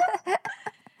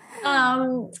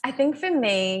I think for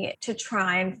me to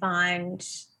try and find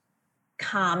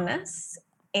calmness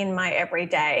in my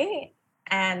everyday,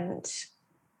 and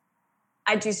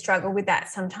I do struggle with that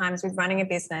sometimes with running a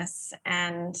business,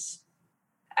 and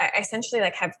I essentially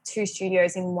like have 2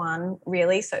 studios in one,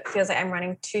 really. So it feels like I'm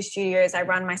running 2 studios. I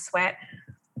run my sweat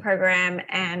program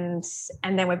and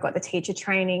then we've got the teacher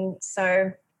training.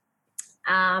 So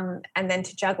and then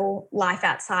to juggle life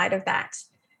outside of that.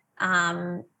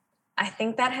 I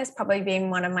think that has probably been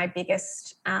one of my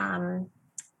biggest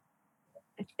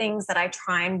things that I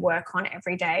try and work on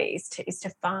every day is to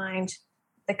find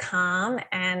the calm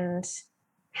and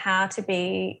how to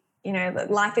be,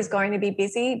 life is going to be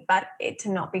busy, but it to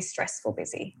not be stressful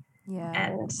busy. Yeah.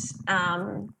 And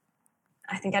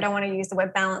I think I don't want to use the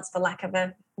word balance for lack of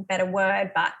a better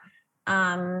word, but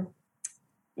I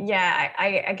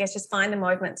guess just find the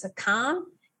moments of calm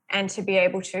and to be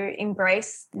able to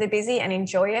embrace the busy and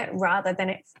enjoy it rather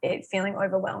than it feeling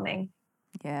overwhelming.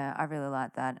 Yeah, I really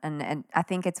like that. And I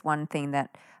think it's one thing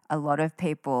that a lot of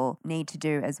people need to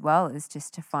do as well, is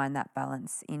just to find that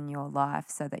balance in your life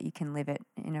so that you can live it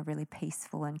in a really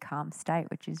peaceful and calm state,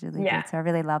 which is really good. So I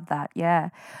really love that. Yeah.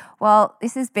 Well,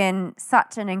 this has been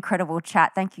such an incredible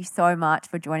chat. Thank you so much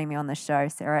for joining me on the show,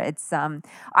 Sarah. It's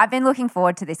I've been looking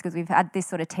forward to this because we've had this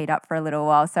sort of teed up for a little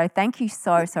while. So thank you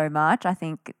so much. I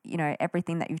think,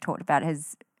 everything that you've talked about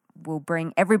will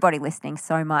bring everybody listening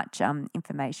so much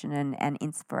information and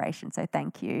inspiration. So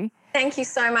thank you. Thank you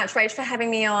so much, Rach, for having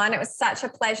me on. It was such a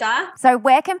pleasure. So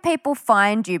where can people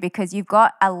find you? Because you've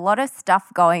got a lot of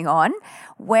stuff going on.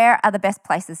 Where are the best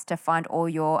places to find all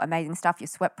your amazing stuff, your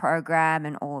sweat program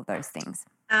and all of those things?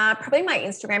 Probably my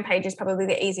Instagram page is probably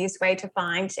the easiest way to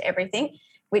find everything,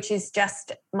 which is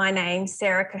just my name,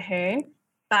 Sara Colquhoun.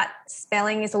 But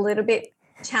spelling is a little bit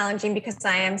challenging because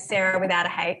I am Sarah without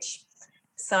a H.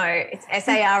 So it's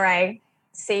SaraColquhoun.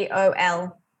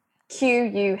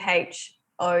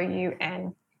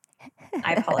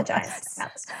 I apologize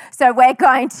about this. So we're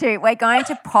going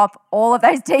to pop all of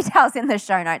those details in the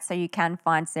show notes so you can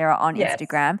find Sara on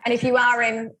Instagram. And if you are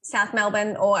in South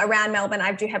Melbourne or around Melbourne,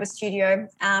 I do have a studio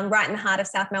right in the heart of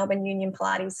South Melbourne, Union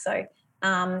Pilates. So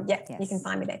you can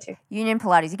find me there too. Union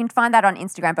Pilates. You can find that on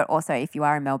Instagram, but also if you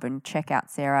are in Melbourne, check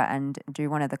out Sara and do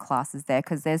one of the classes there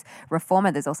because there's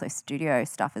Reformer, there's also studio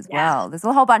stuff as well. There's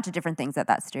a whole bunch of different things at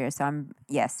that studio. So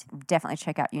definitely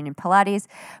check out Union Pilates.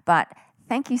 But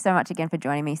thank you so much again for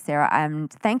joining me, Sara.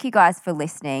 And thank you guys for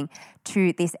listening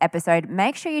to this episode.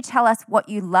 Make sure you tell us what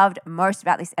you loved most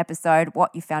about this episode,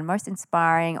 what you found most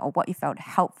inspiring or what you felt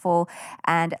helpful,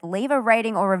 and leave a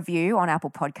rating or review on Apple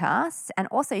Podcasts. And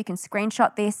also you can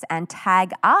screenshot this and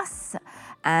tag us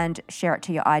and share it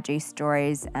to your IG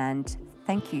stories. And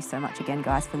thank you so much again,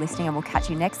 guys, for listening. And we'll catch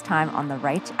you next time on the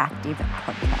Rate Active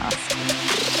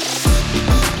podcast.